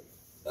duty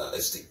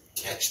is to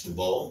catch the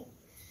ball.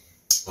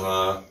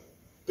 But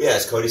yeah,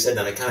 as Cody said,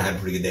 then I kind of had a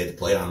pretty good day at the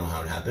plate. I don't know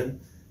how it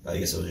happened, but I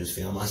guess I was just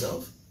feeling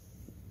myself.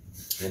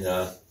 And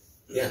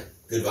yeah,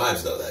 good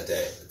vibes though that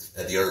day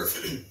at the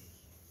Irv.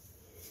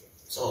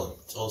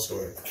 Solid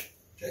story.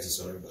 Jackson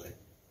Stone, everybody.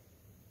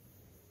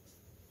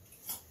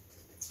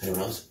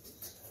 Anyone else?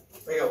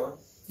 I got one.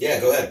 Yeah,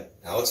 go ahead,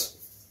 Alex.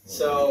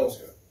 So,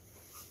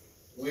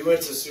 we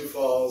went to Sioux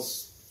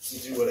Falls to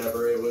do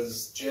whatever. It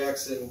was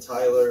Jackson,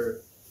 Tyler,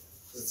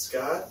 was it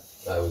Scott?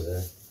 I was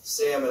there.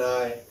 Sam and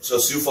I. So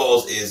Sioux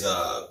Falls is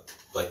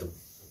like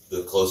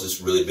the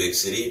closest really big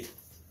city.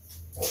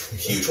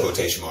 Huge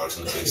quotation marks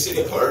on the big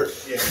city part.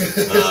 Yeah.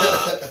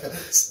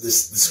 The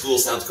school,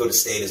 South Dakota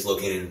State, is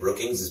located in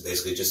Brookings. It's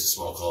basically just a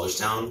small college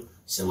town,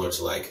 similar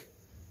to like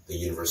the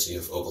University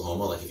of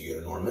Oklahoma, like if you go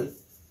to Norman.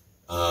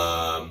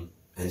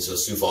 And so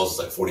Sioux Falls is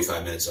like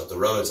 45 minutes up the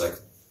road. It's like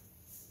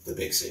the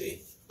big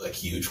city, like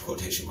huge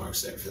quotation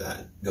marks there for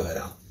that. Go ahead,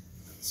 Al.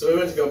 So we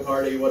went to go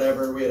party,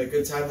 whatever. We had a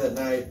good time that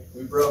night.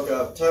 We broke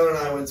up. Tyler and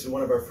I went to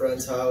one of our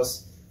friends'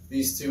 house.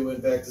 These two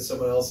went back to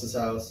someone else's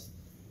house.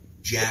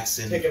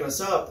 Jackson. Picking us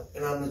up,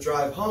 and on the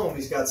drive home,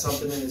 he's got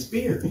something in his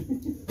beard.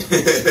 And he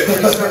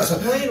starts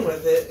playing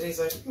with it, and he's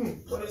like,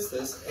 what is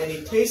this? And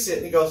he tastes it,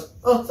 and he goes,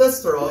 oh,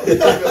 that's throw up.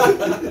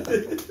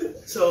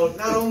 So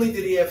not only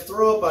did he have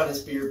throw up on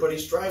his beard, but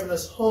he's driving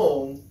us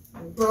home,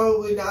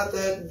 probably not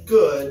that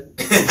good.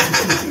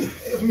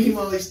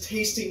 Meanwhile, he's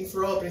tasting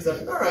throw up, and he's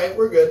like, all right,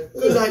 we're good.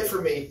 Good night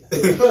for me.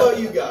 How about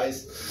you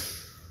guys?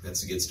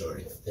 That's a good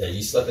story. Yeah,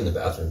 you slept in the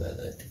bathroom that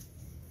night.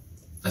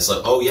 I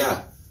slept. Oh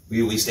yeah,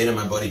 we stayed at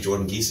my buddy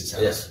Jordan Geese's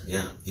house.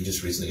 Yeah. Yeah, he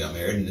just recently got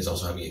married and is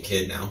also having a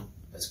kid now.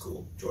 That's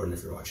cool, Jordan,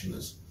 if you're watching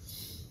this.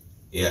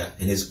 Yeah,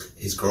 and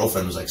his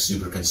girlfriend was like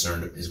super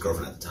concerned. His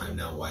girlfriend at the time,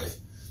 now wife,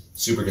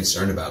 super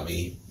concerned about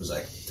me. Was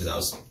like, because I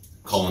was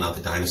calling out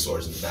the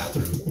dinosaurs in the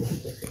bathroom.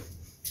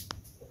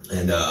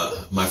 And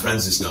my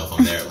friends just know if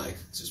I'm there, like,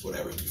 it's just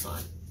whatever, you'll be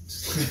fine.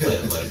 Just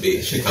let it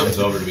be. She comes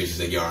over to me, she's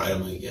like, you alright?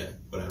 I'm like, yeah,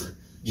 whatever.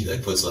 She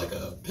like puts like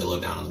a pillow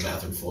down on the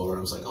bathroom floor, and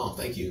I was like, oh,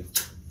 thank you.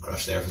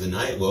 Crushed there for the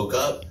night, woke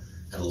up,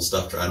 had a little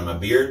stuff dried on my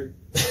beard,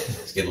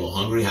 was getting a little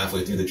hungry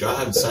halfway through the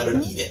drive,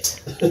 decided to eat it.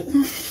 It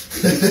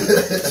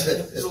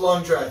was a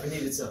long drive. I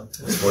needed some.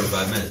 It was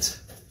 45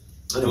 minutes.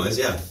 Anyways,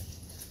 yeah.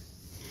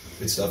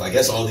 Good stuff. I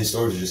guess all these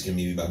stories are just going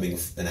to be about being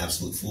an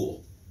absolute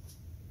fool.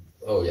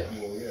 Oh, yeah.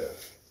 Well, yeah.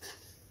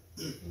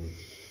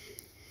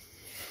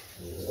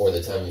 Or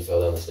the time you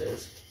fell down the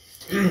stairs.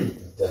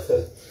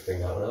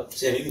 Bring that one up.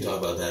 Sam, you can talk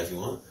about that if you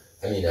want.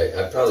 I mean,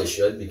 I probably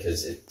should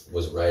because it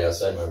was right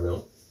outside my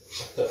room.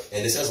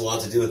 And this has a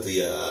lot to do with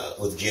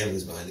Jim,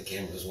 who's behind the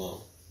camera as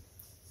well.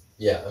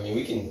 Yeah, I mean,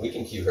 we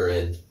can cue her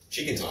in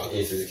She can talk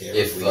If- through the camera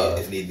if,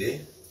 if need be.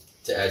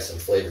 to add some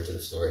flavor to the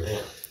story.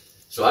 Yeah.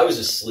 So I was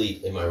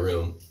asleep in my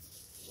room,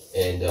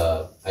 and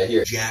I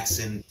hear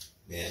Jackson,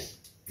 man,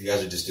 you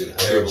guys are just doing a I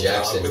heard terrible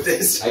Jackson. job with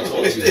this. I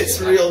told you This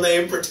that. real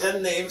name,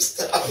 pretend name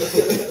stuff.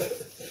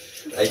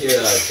 I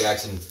hear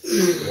Jackson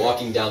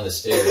walking down the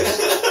stairs,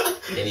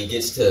 and he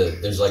gets to,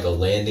 there's like a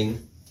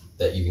landing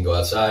that you can go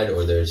outside,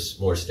 or there's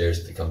more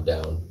stairs to come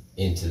down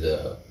into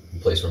the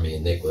place where me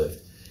and Nick lived.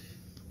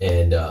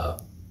 And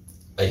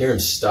I hear him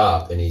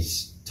stop, and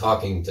he's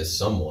talking to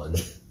someone,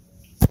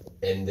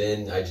 and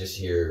then I just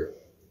hear,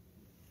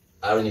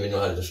 I don't even know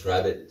how to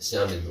describe it. It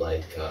sounded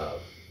like a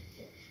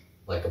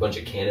bunch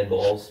of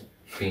cannonballs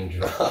being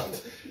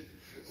dropped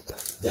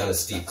down a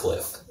steep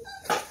cliff.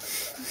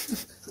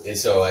 And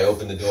so I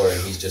open the door,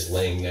 and he's just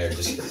laying there,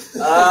 just,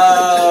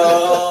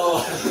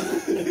 oh!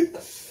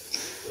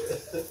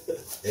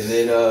 And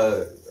then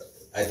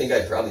I think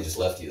I probably just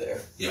left you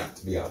there. Yeah.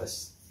 To be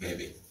honest.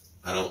 Maybe.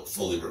 I don't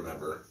fully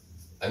remember.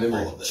 I All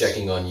remember of this.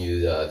 checking on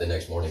you the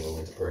next morning when we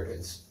went to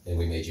Perkins, and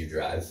we made you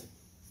drive,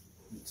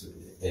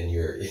 and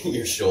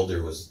your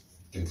shoulder was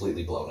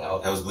completely blown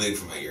out. I was bleeding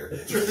from my ear.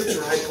 The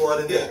dried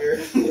blood in the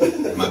ear.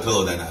 And my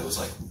pillow that night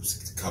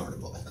was covered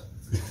in blood.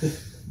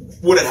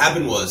 What had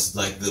happened was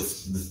like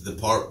the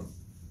part.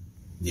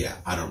 Yeah,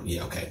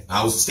 okay.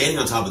 I was standing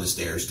on top of the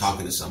stairs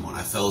talking to someone.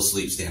 I fell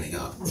asleep standing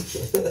up,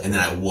 and then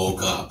I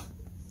woke up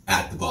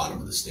at the bottom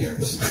of the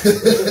stairs,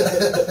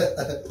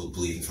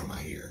 bleeding from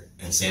my ear.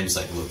 And Sam just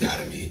looked out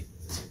at me.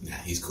 Nah,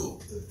 he's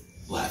cool.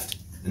 Left,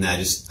 and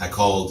I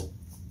called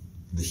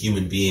the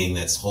human being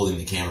that's holding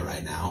the camera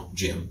right now,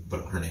 Jim,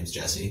 but her name's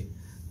Jessie.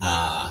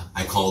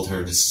 I called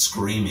her just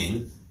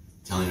screaming,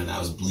 telling her that I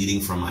was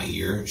bleeding from my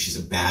ear. She's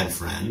a bad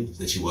friend,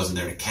 that she wasn't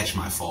there to catch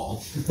my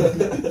fall.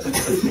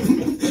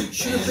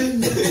 Should have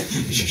been there.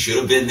 She should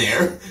have been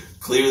there.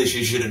 Clearly,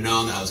 she should have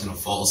known that I was going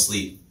to fall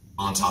asleep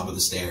on top of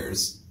the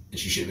stairs, and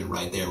she should have been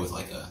right there with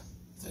like a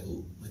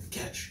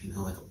catch,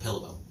 like a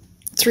pillow,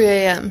 3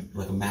 a.m.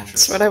 like a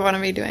mattress. That's what I want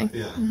to be doing.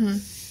 Yeah.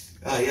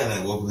 Yeah, then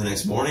I woke up the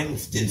next morning,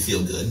 didn't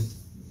feel good,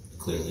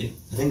 clearly.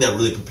 I think that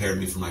really prepared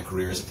me for my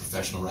career as a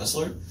professional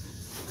wrestler.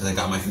 because I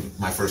got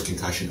my first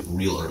concussion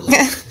real early.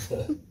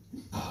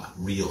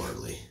 Real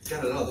early.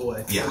 Got it out of the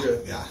way. Yeah, We're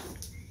good. yeah.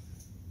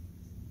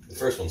 The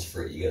first one's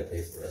free. You gotta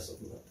pay for the rest of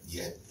them.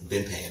 Yeah,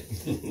 been paying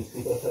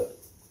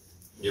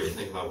You ever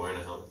think about wearing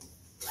a helmet?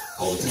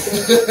 all the time.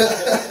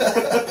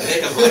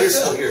 Nick, I'm glad you're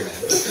still here, man.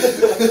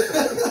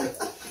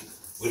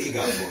 What do you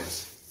got for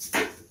us? I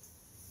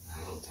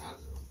don't talk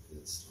about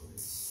good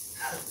stories.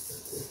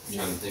 I'm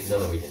trying to think. None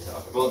that we can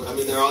talk about. Well, I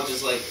mean, they're all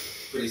just like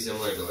pretty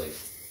similar to like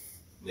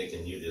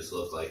making you just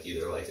look like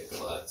either like a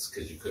klutz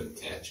because you couldn't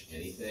catch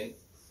anything.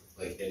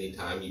 Like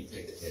anytime you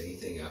picked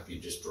anything up, you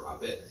just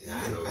drop it. Yeah,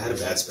 I had a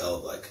bad spell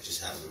of like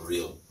just having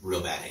real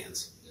bad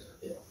hands.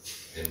 Yeah.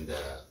 And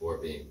or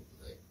being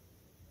like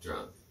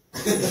drunk.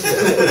 Yeah.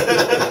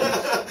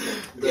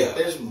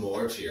 There's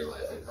more to your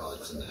life in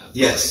college than that.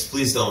 Yes,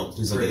 please don't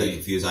get that Pretty-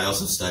 confused. I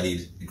also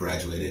studied,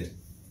 graduated,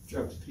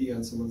 Dropped a pee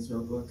on someone's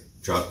notebook.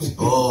 dropped.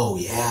 Oh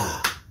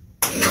yeah,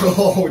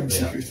 Oh, dude. Yeah.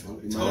 You might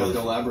have Totally. to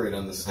elaborate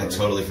on this I story.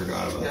 totally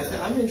forgot about Yeah,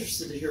 that. I'm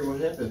interested to hear what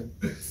happened.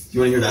 You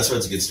want to hear that story?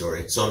 It's a good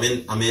story. So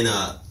I'm in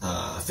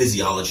a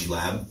physiology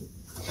lab,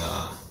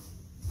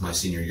 my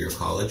senior year of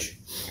college,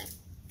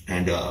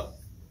 and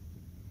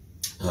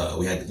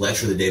we had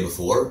lecture the day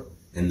before,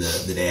 and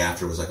the day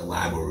after was like a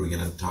lab where we were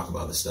going to talk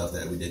about the stuff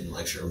that we did in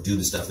lecture, or do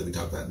the stuff that we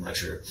talked about in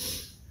lecture.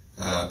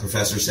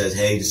 Professor says,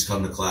 "Hey, just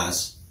come to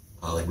class,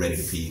 like ready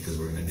to pee, because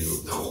we're going to do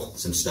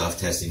some stuff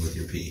testing with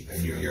your pee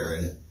and your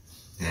urine."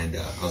 And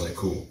I was like,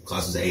 cool.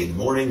 Class was at 8 in the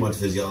morning, went to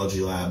physiology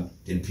lab,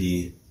 didn't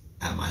pee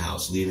at my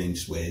house, leaving,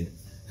 just waited.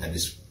 I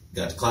just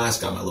got to class,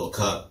 got my little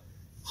cup,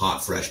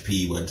 hot, fresh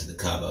pee, went to the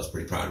cup. I was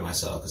pretty proud of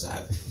myself because I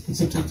have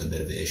sometimes a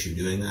bit of an issue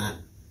doing that.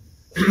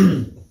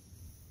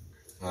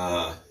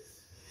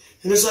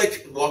 And there's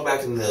like, walk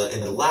back in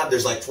the lab,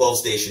 there's like 12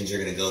 stations you're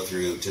going to go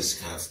through just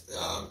to kind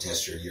of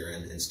test your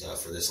urine and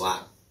stuff for this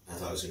lab. I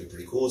thought it was going to be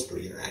pretty cool. It's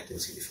pretty interactive.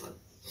 It's going to be fun.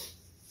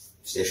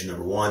 Station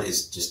number 1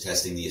 is just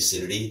testing the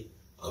acidity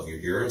of your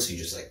urine. So you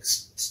just like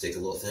stick a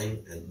little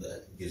thing and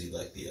that gives you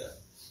like the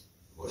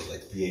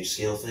the pH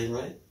scale thing,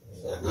 right?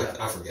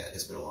 I forget.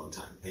 It's been a long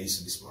time. I used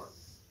to be smart.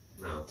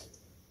 No.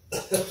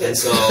 And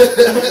so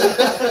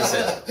he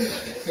said,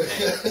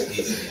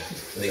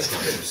 these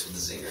come with the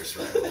zingers,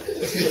 right?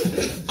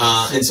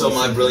 And so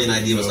my brilliant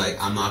idea was like,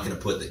 I'm not gonna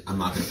put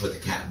the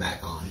cap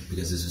back on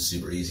because this is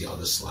super easy. I'll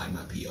just slide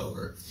my pee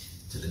over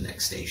to the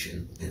next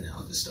station and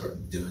I'll just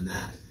start doing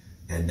that.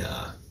 And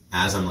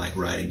as I'm like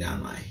writing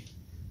down my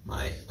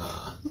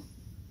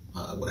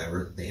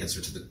whatever, the answer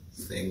to the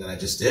thing that I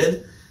just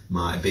did,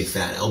 my big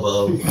fat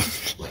elbow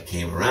like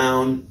came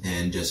around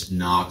and just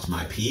knocked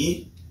my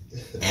pee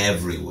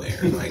everywhere.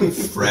 Like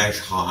fresh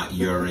hot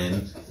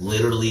urine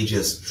literally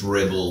just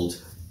dribbled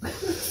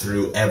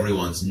through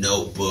everyone's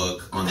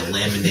notebook on the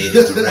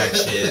laminated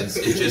directions.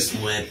 It just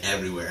went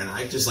everywhere. And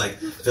I just like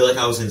feel like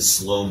I was in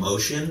slow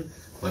motion,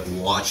 like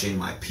watching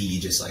my pee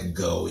just like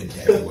go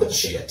into everyone's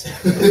shit.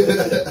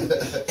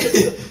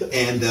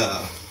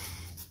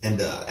 And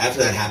after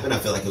that happened, I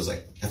felt like it was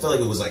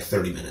like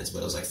 30 minutes,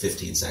 but it was like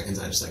 15 seconds.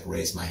 I just like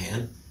raised my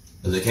hand.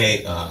 I was like,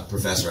 "Hey,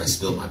 professor, I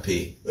spilled my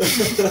pee."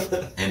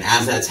 And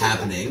as that's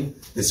happening,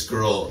 this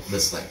girl,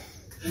 like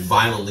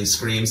violently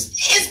screams,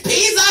 "His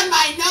pee's on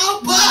my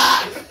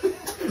notebook!"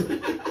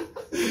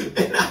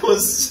 And I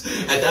was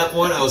at that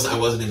point, I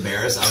wasn't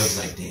embarrassed. I was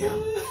like,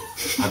 "Damn,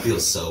 I feel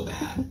so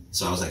bad."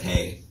 So I was like,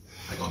 "Hey,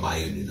 like I'll buy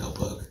you a new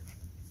notebook."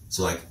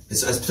 So like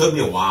it took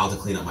me a while to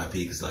clean up my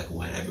pee because like it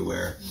went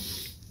everywhere.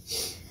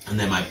 And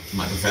then my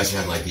professor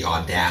had like the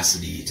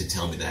audacity to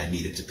tell me that I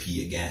needed to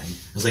pee again.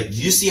 I was like, "Do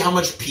you see how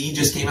much pee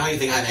just came out? You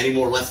think I have any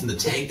more left in the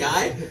tank,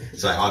 guy?"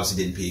 So I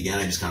obviously didn't pee again.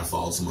 I just kind of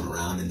followed someone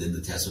around and did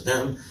the test with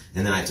them.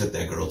 And then I took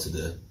that girl to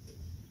the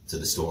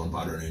store and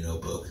bought her a new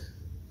notebook.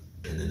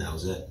 And then that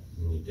was it.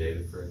 And you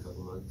dated for a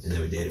couple months. And then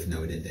we dated.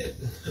 No, we didn't date.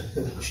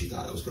 She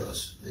thought it was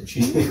gross, and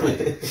she was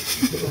right.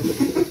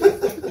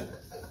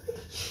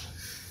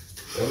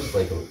 That was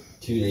like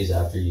 2 days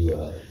after you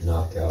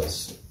knocked out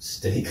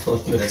steak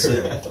on the That's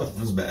it. ground. It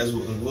was bad. It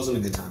wasn't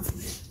a good time for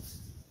me.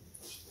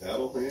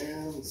 Paddle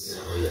hands.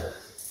 Oh yeah,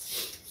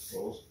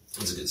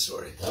 It's a good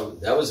story.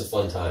 that was a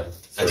fun time.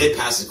 I did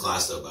pass the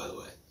class though, by the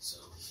way. So,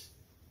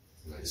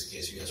 just in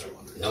case you guys were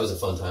wondering. That was a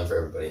fun time for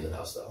everybody in the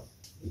house though,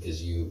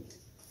 because you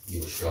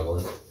were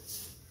struggling,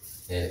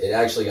 and it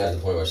actually got to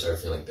the point where I started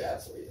feeling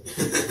bad for you.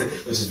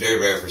 Which is very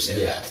rare for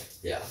Sam.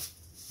 Yeah.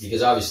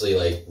 Because obviously,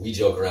 like, we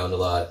joke around a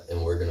lot,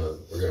 and we're gonna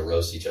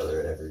roast each other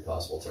at every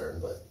possible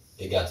turn. But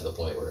it got to the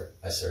point where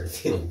I started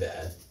feeling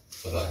bad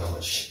about how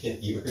much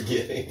shit you were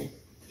getting.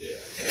 Yeah.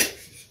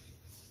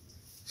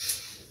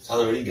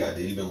 Tyler, what do you got,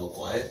 dude? You been a little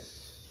quiet.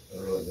 I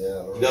don't really, yeah, I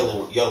don't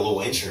You got a Lil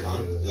Wayne shirt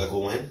on. You like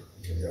Lil Wayne?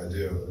 Yeah, I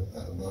do. I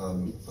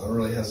don't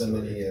really have that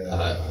many I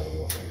don't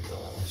know.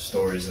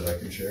 stories that I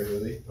can share,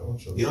 really.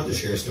 You don't have to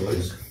share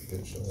stories.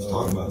 Just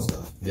talk about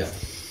stuff. Yeah.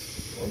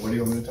 Well, what do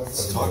you want me to talk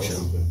It's a about? talk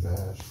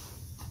show.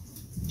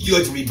 You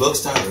like to read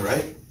books, Tyler,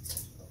 right?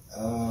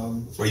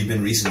 Or you've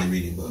been recently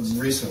reading books?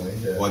 Recently,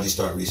 yeah. Why'd you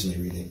start recently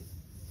reading?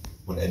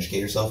 Want to educate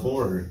yourself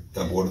more, or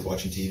got bored with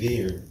watching TV,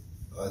 or?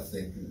 I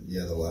think,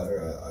 the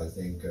latter. I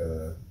think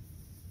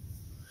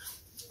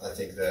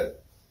that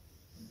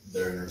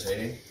they're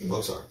entertaining. The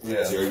books are.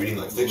 Yeah. So you're reading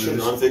like fiction,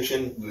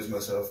 nonfiction? Lose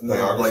myself. No,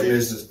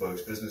 Biographies?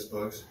 like business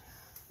books.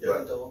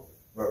 Yeah, double.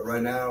 But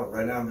right now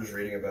I'm just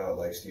reading about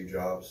like Steve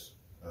Jobs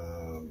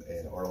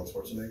and Arnold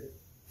Schwarzenegger.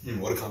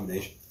 What a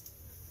combination.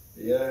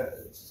 Yeah,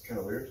 it's kind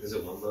of weird. Is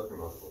it one book or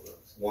multiple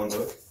books? One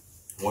book.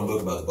 One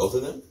book about both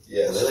of them?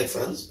 Yeah. Are they like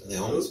friends? Are they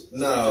homies?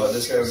 No,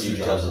 this guy was Steve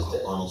Jobs is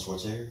dead. Arnold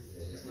Schwarzenegger?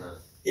 Yeah, he's not.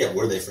 Yeah,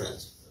 were they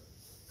friends?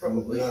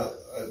 Probably. No,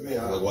 I mean,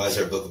 Like, why is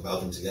there a book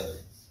about them together?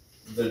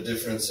 the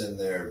difference in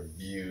their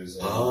views.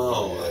 And,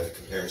 Oh, yeah, like a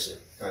comparison.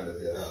 kind of,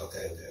 yeah. Oh,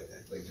 okay.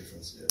 Like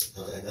difference, yeah.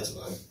 Okay, that's a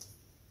vibe.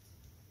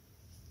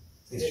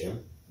 Thanks,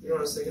 Jim. You know what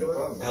I was thinking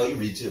about? Hell, you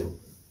read too.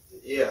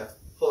 Yeah.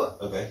 Hold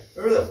on. Okay.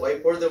 Remember that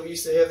whiteboard that we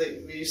used to have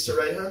that we used to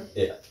write on?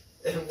 Yeah.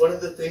 And one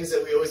of the things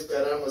that we always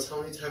bet on was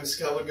how many times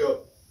Scott would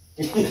go,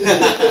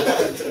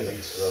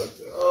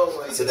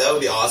 oh my So that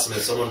would be awesome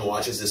if someone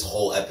watches this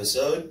whole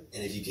episode,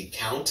 and if you could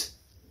count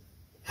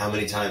how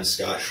many times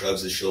Scott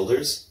shrugs his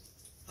shoulders,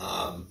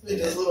 and He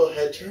does a then little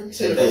head turn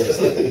too.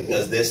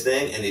 does this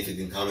thing, and if you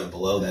can comment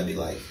below, that'd be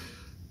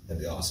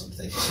awesome.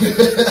 Thank you.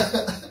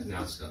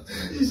 Now Scott.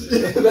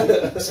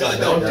 Scott,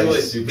 don't do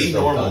it. Be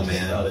normal,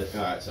 man.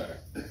 Alright, sorry.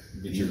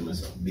 Be true to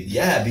myself. Be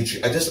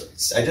true. I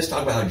just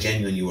talked about how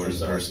genuine you were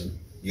as a person.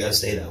 You gotta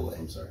stay that way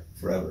I'm sorry.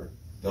 forever.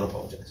 Don't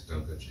apologize.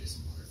 Don't go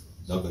chasing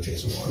waterfalls. Don't go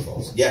chasing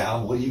waterfalls. Yeah,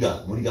 Al, what do you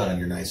got? What do you got on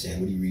your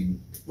nightstand? What are you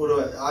reading?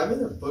 I'm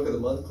in a book of the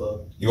month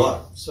club. You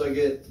are. So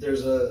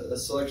there's a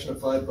selection of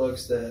 5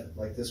 books that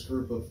like this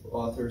group of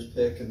authors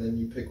pick, and then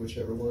you pick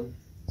whichever one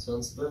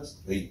sounds the best.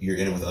 You're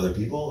in it with other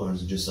people, or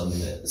is it just something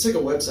that? It's like a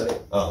website.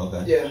 Oh,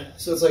 okay. Yeah,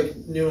 so it's like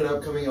new and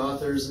upcoming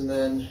authors, and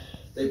then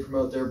they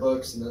promote their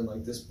books, and then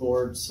like this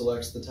board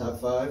selects the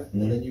top 5, Mhm.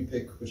 and then you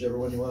pick whichever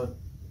one you want.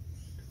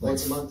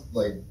 Once a month.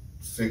 Like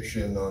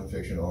fiction,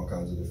 non-fiction, all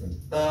kinds of different.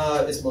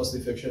 It's mostly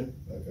fiction.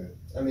 Okay.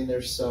 I mean,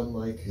 there's some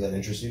like Does that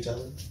interest you,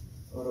 Tyler?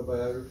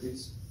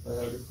 biographies,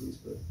 but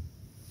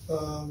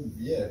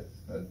Yeah.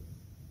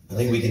 I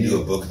think we can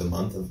do a book of the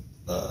month of,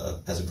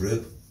 as a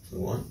group if we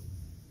want.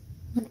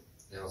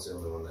 Now it's the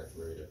only one that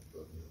can read it.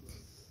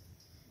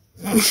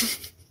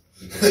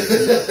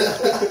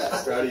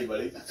 Proud of you,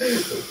 buddy.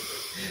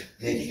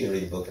 Yeah, you can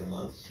read a book in a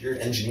month. You're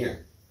an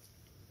engineer.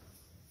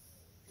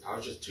 I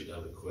was just too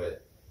dumb to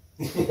quit.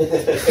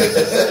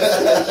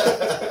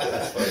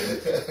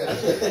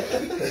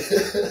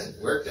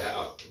 Worked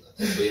out.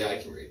 But yeah, I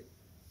can read.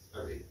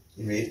 I read.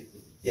 You read?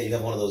 Yeah, you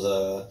have one of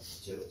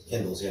those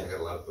Kindles, I yeah. got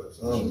a lot of books.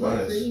 Oh,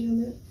 nice.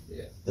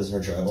 Doesn't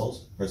hurt your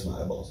eyeballs? Hurts my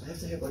eyeballs. I have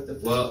to have like the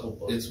physical Well,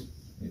 book. it's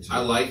Me too. I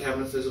like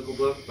having a physical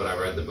book, but I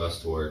ride the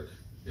bus to work,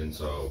 and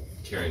so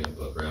carrying a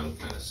book around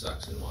kind of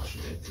sucks in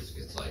Washington because it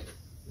gets like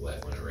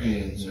wet when it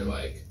rains, or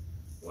like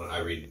when I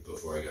read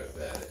before I go to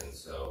bed, and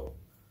so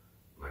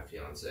my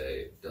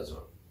fiance doesn't.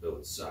 It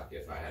would suck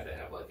if I had to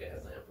have like a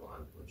headlamp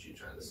on when she's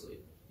trying to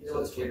sleep. You know So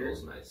what's the weird?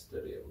 Kindle's nice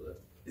to be able to.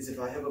 Is if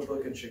I have a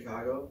book in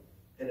Chicago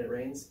and it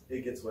rains,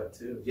 it gets wet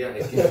too. Yeah. Wow.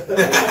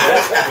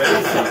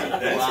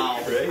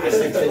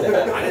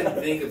 I didn't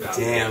think about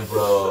Damn, that.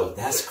 bro.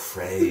 That's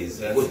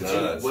crazy. That's What,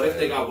 nuts, what if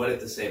they man. got wet at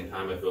the same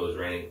time if it was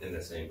raining in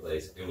the same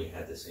place and we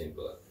had the same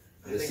book?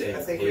 And the same I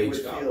think we page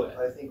would got feel. wet.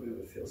 I think we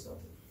would feel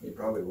something. You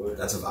probably would.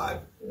 That's a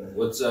vibe.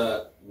 What's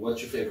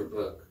your favorite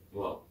book?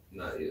 Well,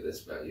 not you.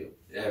 This about you.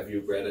 Have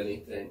you read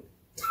anything?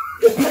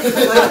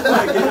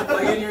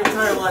 like in your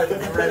entire life,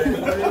 have you read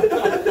anything?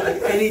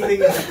 Like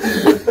anything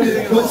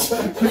at all.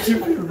 What's your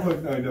favorite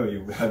book?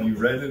 No, have you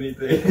read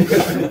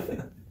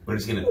anything? We're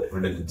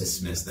gonna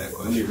dismiss that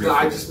question. No,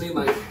 I just mean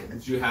like,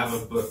 did you have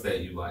a book that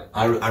you like?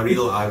 I read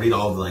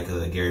all of like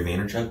the Gary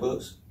Vaynerchuk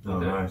books. Oh,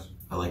 nice.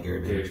 I like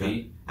Gary Gary Vaynerchuk.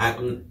 Vee?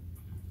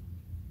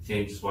 Can't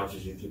you just watch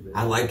his YouTube videos?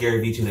 I like Gary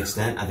Vee to an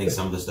extent. I think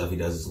some of the stuff he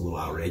does is a little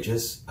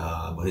outrageous,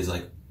 but his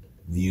like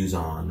views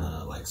on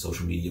like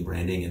social media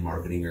branding and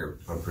marketing are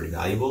pretty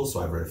valuable.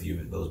 So I've read a few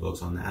of those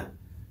books on that.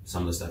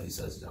 Some of the stuff he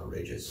says is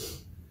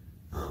outrageous,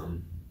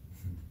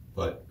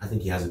 but I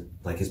think he has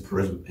like his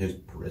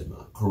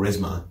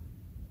charisma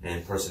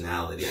and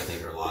personality. I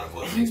think are a lot of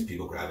what makes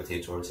people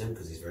gravitate towards him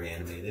because he's very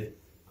animated.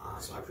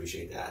 So I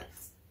appreciate that.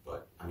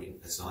 But I mean,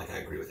 it's not like I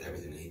agree with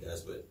everything that he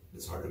does, but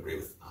it's hard to agree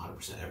with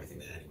 100% everything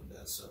that anyone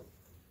does. So,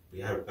 but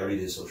yeah, I read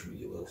his social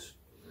media books,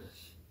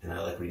 and I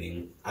like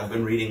reading. I've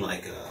been reading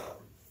like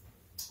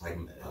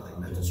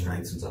mental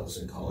strength since I was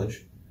in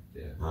college.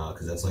 Yeah.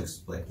 Because that's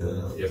like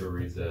the Did you ever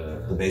read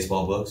the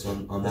baseball books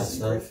on that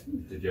stuff.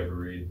 Did you ever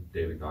read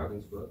David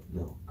Goggins' book?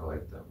 No. I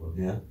like that one.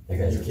 Yeah. That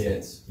guy's You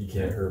intense.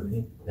 can't hurt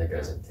me. That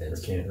guy's Or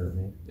intense. can't hurt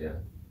me.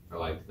 I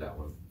liked that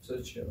one. So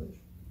a challenge.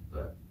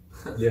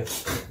 Yeah.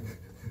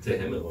 To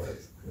him it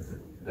was.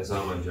 I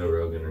saw him on Joe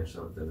Rogan or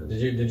something. And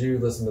Did you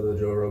listen to the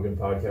Joe Rogan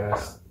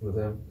podcast with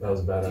him? That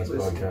was a badass Did you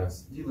listen?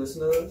 podcast. Do you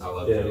listen to those? I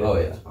love Yeah, Joe yeah.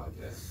 Rogan's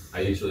podcast. I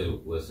usually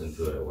listen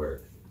to it at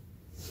work.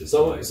 Just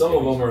Some like- of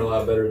them are a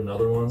lot better than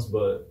other ones,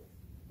 but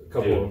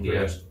couple of them. He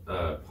pretty has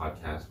a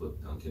podcast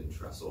with Duncan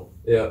Trussell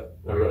Yeah,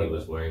 where he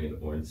was wearing an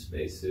orange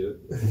spacesuit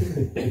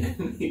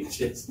and he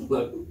just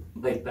looked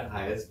like the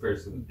highest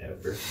person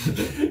ever.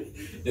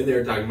 And they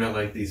were talking about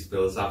like these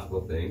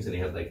philosophical things, and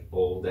he had like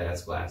old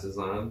ass glasses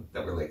on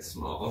that were like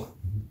small.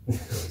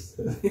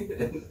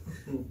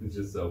 It's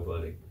just so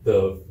funny.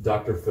 The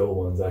Dr. Phil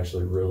one's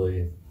actually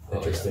really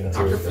interesting too.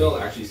 Dr. Phil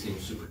actually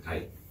seems super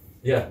tight.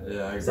 Yeah,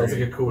 Yeah, I agree. sounds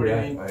like a cool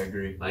guy. I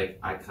agree. Like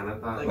I kind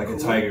of thought Like a cool.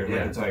 tiger,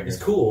 Yeah. like a tiger.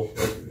 He's cool.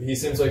 Like, he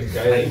seems like a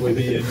guy that would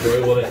be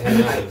enjoyable to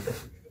hang out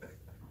with.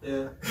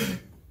 Yeah.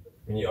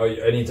 And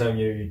anytime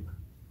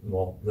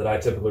that I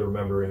typically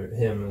remember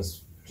him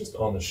is just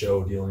on the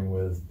show dealing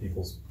with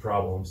people's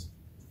problems.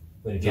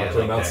 Then you talk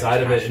to him like outside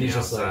that of it, Catch and Me he's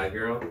just Outside like,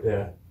 girl.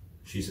 yeah.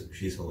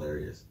 She's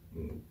hilarious.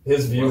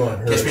 His view on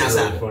her Catch is me really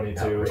outside. funny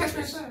too.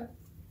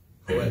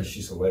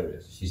 She's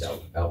hilarious. She's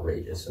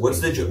outrageous. What's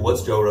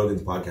Joe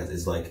Rogan's podcast?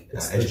 Is like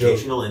It's the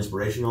educational,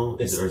 inspirational,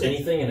 It's or is it,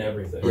 anything and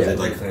everything. or is Yeah, it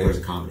like everything. or is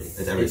it comedy?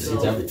 It's everything.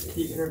 It's everything.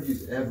 He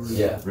interviews every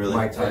Yeah. Really?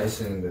 Mike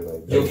Tyson. To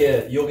like,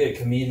 You'll get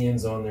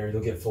comedians on there.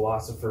 You'll get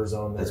philosophers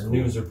on there. That's cool.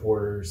 News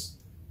reporters.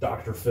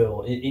 Dr.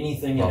 Phil.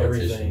 Anything and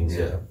Politicians, everything.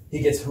 Yeah. He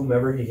gets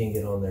whomever he can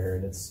get on there,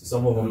 and it's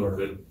some of them are.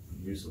 Good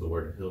use of the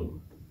word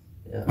whom.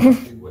 Yeah.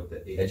 With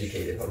the H.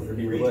 Educated.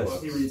 He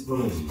reads books.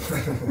 Boom.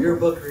 You're a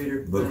book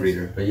reader. Book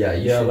reader. But yeah,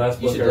 you Yeah, should,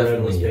 last you book should I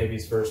read was definitely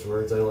Baby's First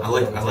Words. I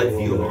like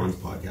Theo Vaughn. Vaughn's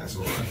podcast a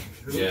lot.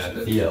 Yeah.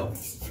 Theo.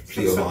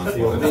 Theo Vaughn's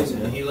Theo podcast.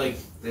 And he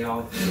they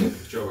all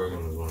Joe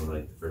Rogan was one of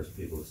like the first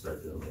people to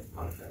start doing like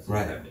podcasts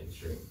Right. like that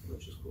mainstream,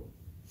 which is cool.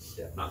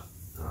 Yeah.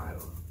 I don't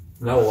know.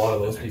 Now a lot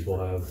of those people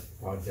have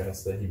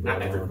podcasts that he brought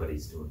Not on.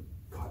 everybody's doing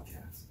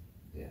podcasts.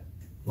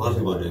 A lot of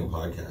people are doing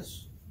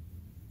podcasts.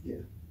 Yeah.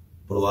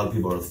 But a lot of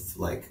people are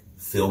like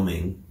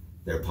filming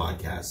their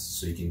podcasts,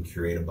 so you can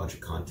curate a bunch of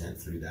content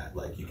through that.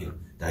 Like you can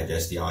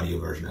digest the audio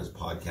version as a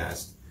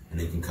podcast, and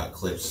then you can cut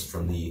clips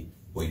from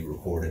what you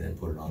recorded and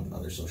put it on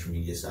other social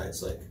media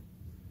sites. Like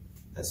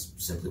that's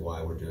simply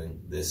why we're doing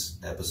this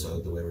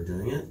episode the way we're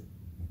doing it.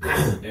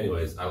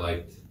 Anyways, I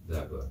liked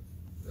that book.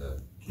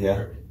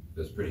 Yeah. It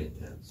was pretty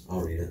intense.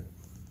 I'll read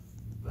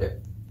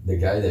it. The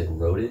guy that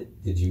wrote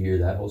it, did you hear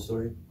that whole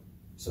story?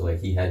 So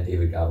like he had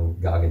David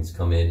Goggins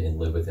come in and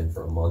live with him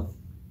for a month,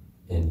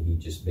 and he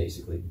just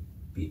basically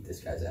beat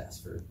this guy's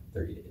ass for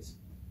 30 days.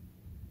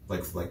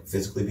 Like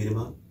physically beat him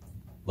up.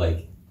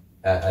 Like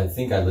I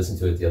think I listened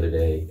to it the other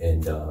day,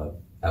 and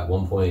at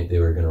one point they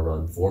were gonna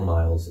run 4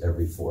 miles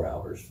every 4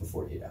 hours for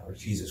 48 hours.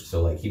 Jesus.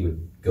 So like he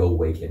would go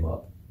wake him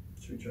up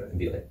Should we try? and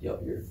be like, "Yo,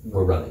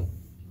 we're running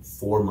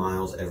 4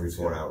 miles every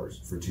 4 hours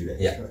for 2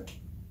 days. Yeah.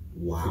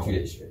 Wow. for 2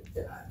 days straight."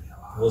 Yeah.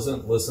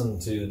 Listen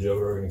to the Joe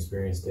Rogan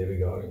Experience, David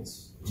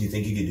Goggins. Do you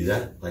think you could do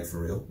that? Like for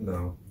real?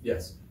 No.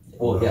 Yes.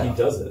 Well, He yeah.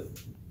 does it.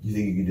 You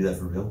think you could do that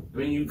for real? I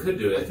mean, you could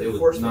do I it. could It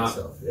force would not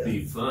myself. Yeah.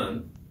 be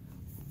fun.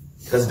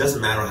 Because it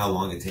doesn't matter how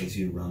long it takes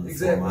you to run the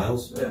 4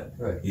 miles. Yeah.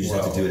 Right. You just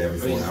have to do it every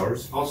 4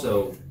 hours.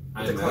 Also,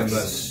 I The imagine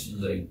Unless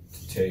like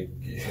take.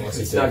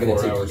 It's not gonna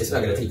take. It's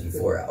not gonna take you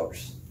 4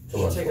 hours. to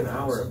It run should take 4 an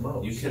miles. hour at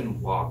most. you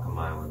can walk a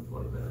mile in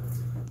 20 minutes.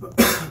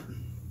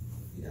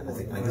 Yeah, I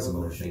think it's a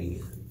motor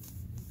thing.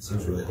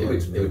 Seems really It hard.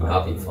 would. to It would me.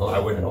 not be fun. I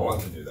wouldn't at all.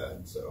 want to do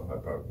that, so I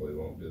probably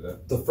won't do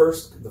that. The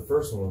first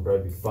one would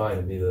probably be fine.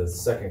 It'd be the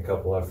second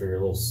couple after you're a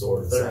little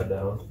sore and sat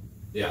down.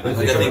 Yeah, I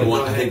think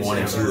one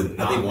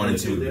and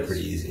two would be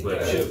pretty easy.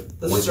 But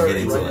Let's Once start you get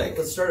it into, right. like-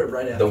 Let's start it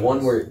right after. The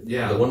one where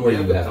yeah, the one where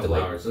we you a have to couple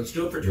like hours. Let's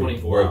do it for you're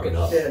 24 broken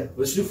hours. up. Yeah.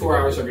 Let's do 4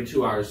 hours every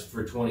 2 hours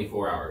for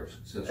 24 hours.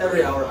 Since Every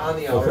we're- hour on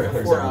the hour, 4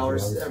 for 4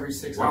 hours, hours, every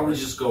 6 Why don't we hours.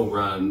 just go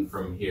run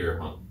from here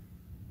home?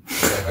 All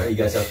right, you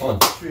guys have fun.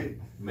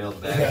 Mail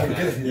it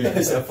back. You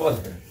guys have fun.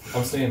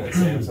 I'm staying at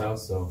Sam's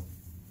house, so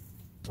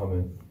I'm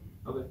in.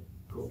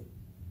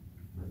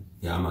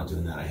 Yeah, I'm not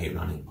doing that. I hate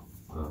running.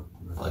 Oh,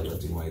 I like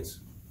lifting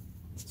weights.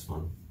 It's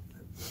fun.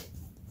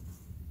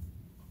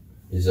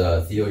 Is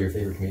Theo your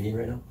favorite comedian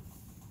right now?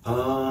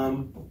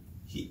 I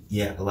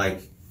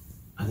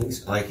think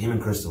I like him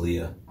and Chris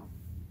D'Elia,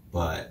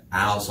 but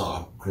Al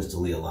saw Chris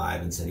D'Elia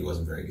live and said he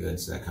wasn't very good,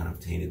 so that kind of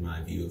tainted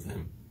my view of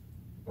him.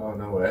 Oh,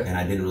 no way. And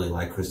I didn't really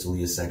like Chris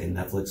D'Elia's second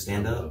Netflix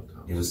stand-up.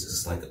 It was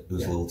just like it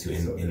was a little too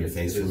in your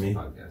face for me.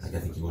 Like I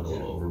think he went a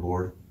little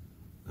overboard.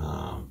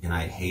 And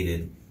I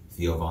hated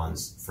Theo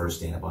Vaughn's first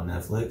stand-up on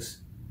Netflix.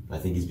 But I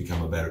think he's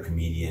become a better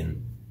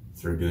comedian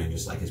through doing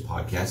just like his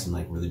podcast and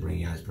like really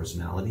bringing out his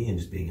personality and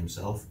just being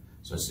himself.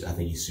 So I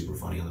think he's super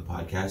funny on the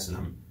podcast, and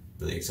I'm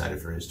really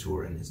excited for his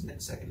tour and his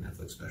second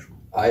Netflix special.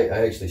 I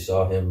actually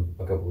saw him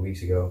a couple of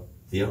weeks ago.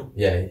 Theo?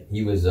 Yeah,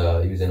 he was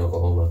in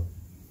Oklahoma,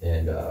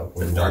 and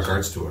For the Dark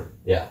Arts tour.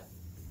 Yeah,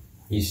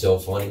 he's so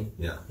funny.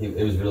 Yeah.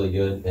 It was really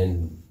good,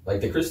 and like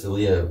the Chris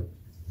D'Elia,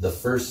 the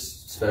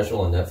first special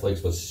on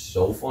Netflix was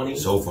so funny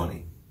So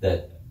funny.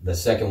 that the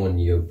second one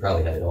you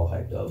probably had it all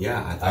hyped up.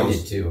 Yeah, I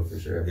did too, for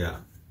sure. Yeah.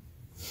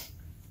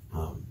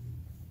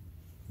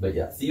 But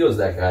yeah, Theo's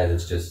that guy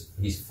that's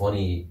he's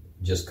funny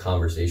just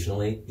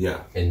conversationally,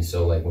 Yeah. and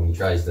so like when he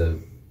tries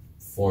to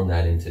form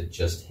that into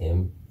just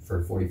him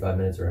for 45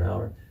 minutes or an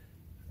hour,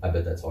 I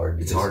bet that's hard.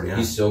 It's because hard, yeah.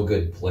 He's so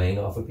good playing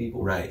off of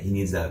people. Right. He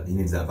needs that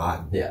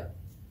vibe. Yeah.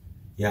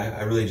 Yeah,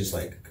 I really just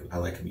I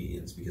like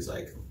comedians because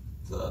like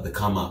the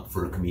come up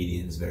for a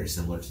comedian is very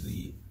similar to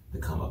the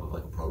come up of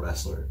like a pro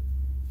wrestler.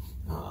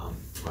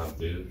 Rough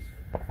dudes.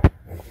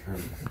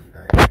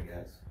 I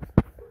guess.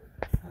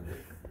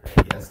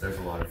 Yes, there's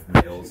a lot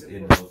of males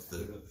in both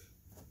the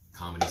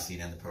comedy scene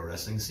and the pro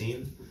wrestling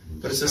scene,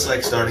 but it's just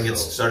like starting at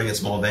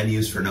small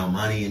venues for no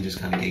money and just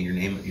kind of getting your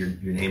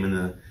name in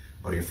the,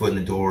 or your foot in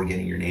the door,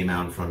 getting your name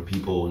out in front of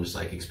people and just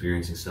like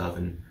experiencing stuff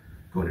and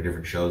going to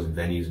different shows and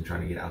venues and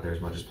trying to get out there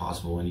as much as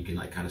possible. And you can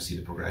like kind of see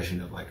the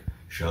progression of like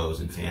shows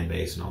and fan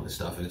base and all this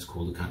stuff, and it's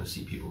cool to kind of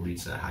see people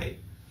reach that height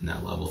and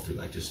that level through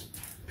like just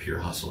pure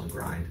hustle and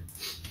grind.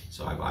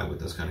 So I vibe with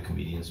those kind of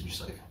comedians who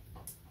just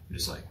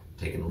like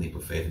taking a leap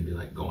of faith and be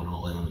like going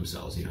all in on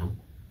themselves, you know?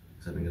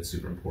 Because I think that's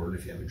super important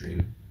if you have a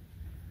dream.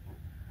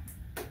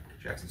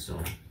 Jackson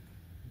Stone.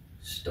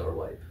 Star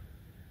wipe.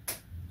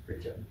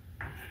 Great job.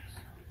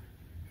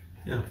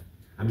 Yeah,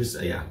 I'm just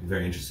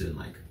very interested in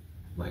like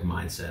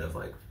mindset of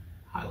like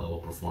high level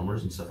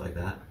performers and stuff like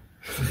that.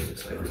 I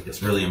think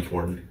it's really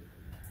important.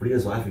 What are you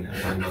guys laughing at?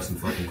 I'm talking about some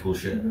fucking cool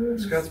shit.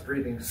 Scott's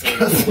breathing.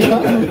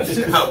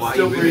 Scott, why are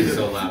you breathing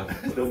so loud?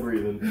 Still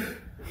breathing.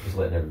 Just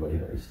letting everybody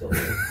know he's still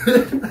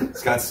there.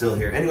 Scott's still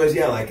here. Anyways,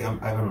 yeah, like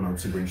I don't know, I'm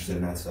super interested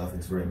in that stuff.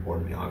 It's very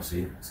important to me,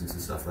 obviously, since the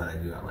stuff that I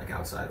do, like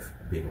outside of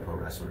being a pro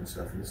wrestler and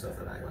stuff, and the stuff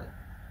that I like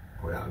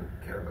put out and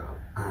care about.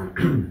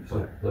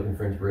 So, looking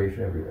for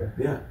inspiration everywhere.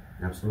 Yeah,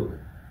 absolutely.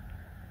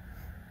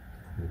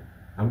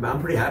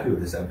 I'm pretty happy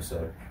with this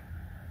episode.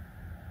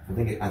 I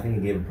think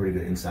it gave a pretty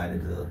good insight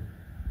into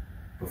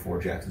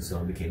before Jackson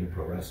Stone became a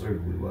pro wrestler,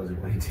 who he was and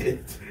what he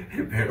did.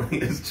 And apparently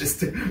it's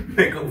just to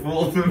make a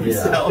fool of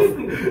himself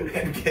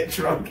and get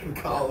drunk in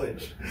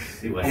college.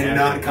 And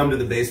not come to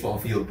the baseball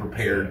field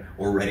prepared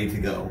or ready to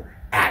go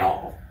at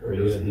all. Are It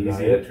you was gonna easy deny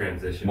to it?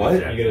 transition. What? to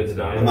You gonna Jackson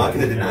deny Stone. it? I'm not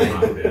going to deny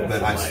Yeah. it,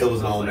 but I still was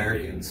an Like,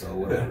 All-American, so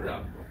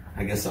whatever.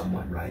 I guess something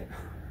went right.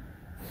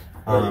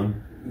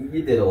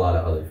 You did a lot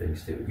of other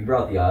things too. You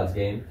brought the odds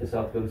game to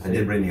South Dakota I State.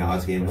 did bring the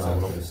odds game to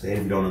South Dakota State.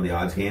 If you don't know the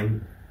odds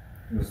game,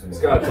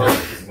 Scott, tell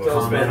us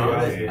comment about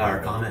on the it, or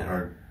comment,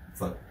 or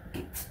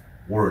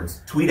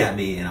words. Tweet at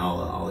me and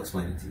I'll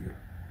explain it to you.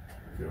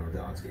 If you don't know what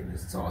the odds game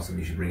is, it's awesome.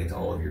 You should bring it to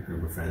all of your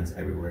group of friends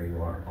everywhere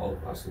you are, all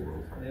across the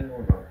world.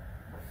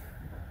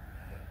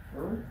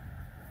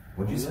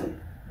 What'd you say?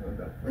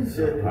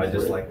 I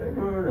just like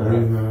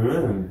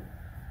that.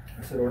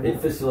 It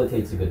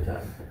facilitates a good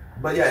time.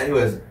 But yeah,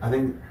 anyways, I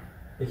think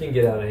It can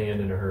get out of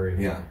hand in a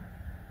hurry. yeah,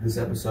 this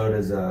episode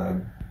is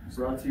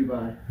Brought to you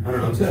by. I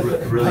don't know, it's just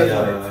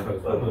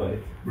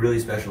really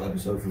special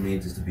episode for me,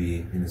 just to be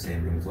in the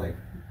same room with like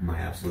my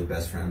absolute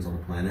best friends on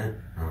the planet.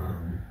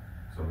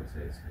 Someone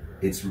say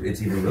it's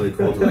It's even really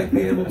cool to like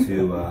be able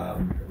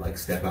to like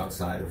step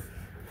outside of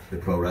the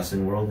pro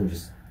wrestling world and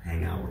just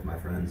hang out with my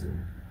friends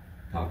and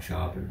talk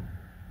shop and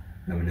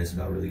reminisce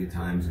about really good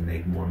times and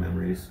make more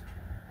memories.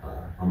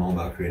 I'm all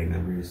about creating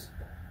memories.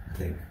 I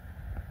think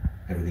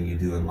everything you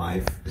do in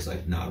life is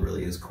like not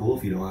really as cool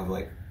if you don't have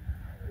like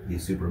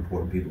these super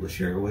important people to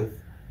share it with.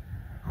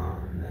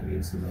 That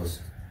means the most.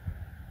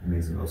 It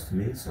means the most to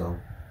me. So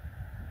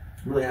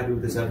I'm really happy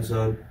with this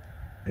episode.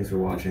 Thanks for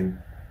watching.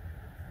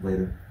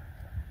 Later.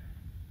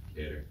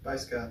 Gator. Bye,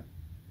 Scott.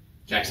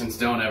 Jackson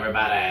Stone,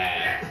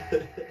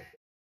 everybody.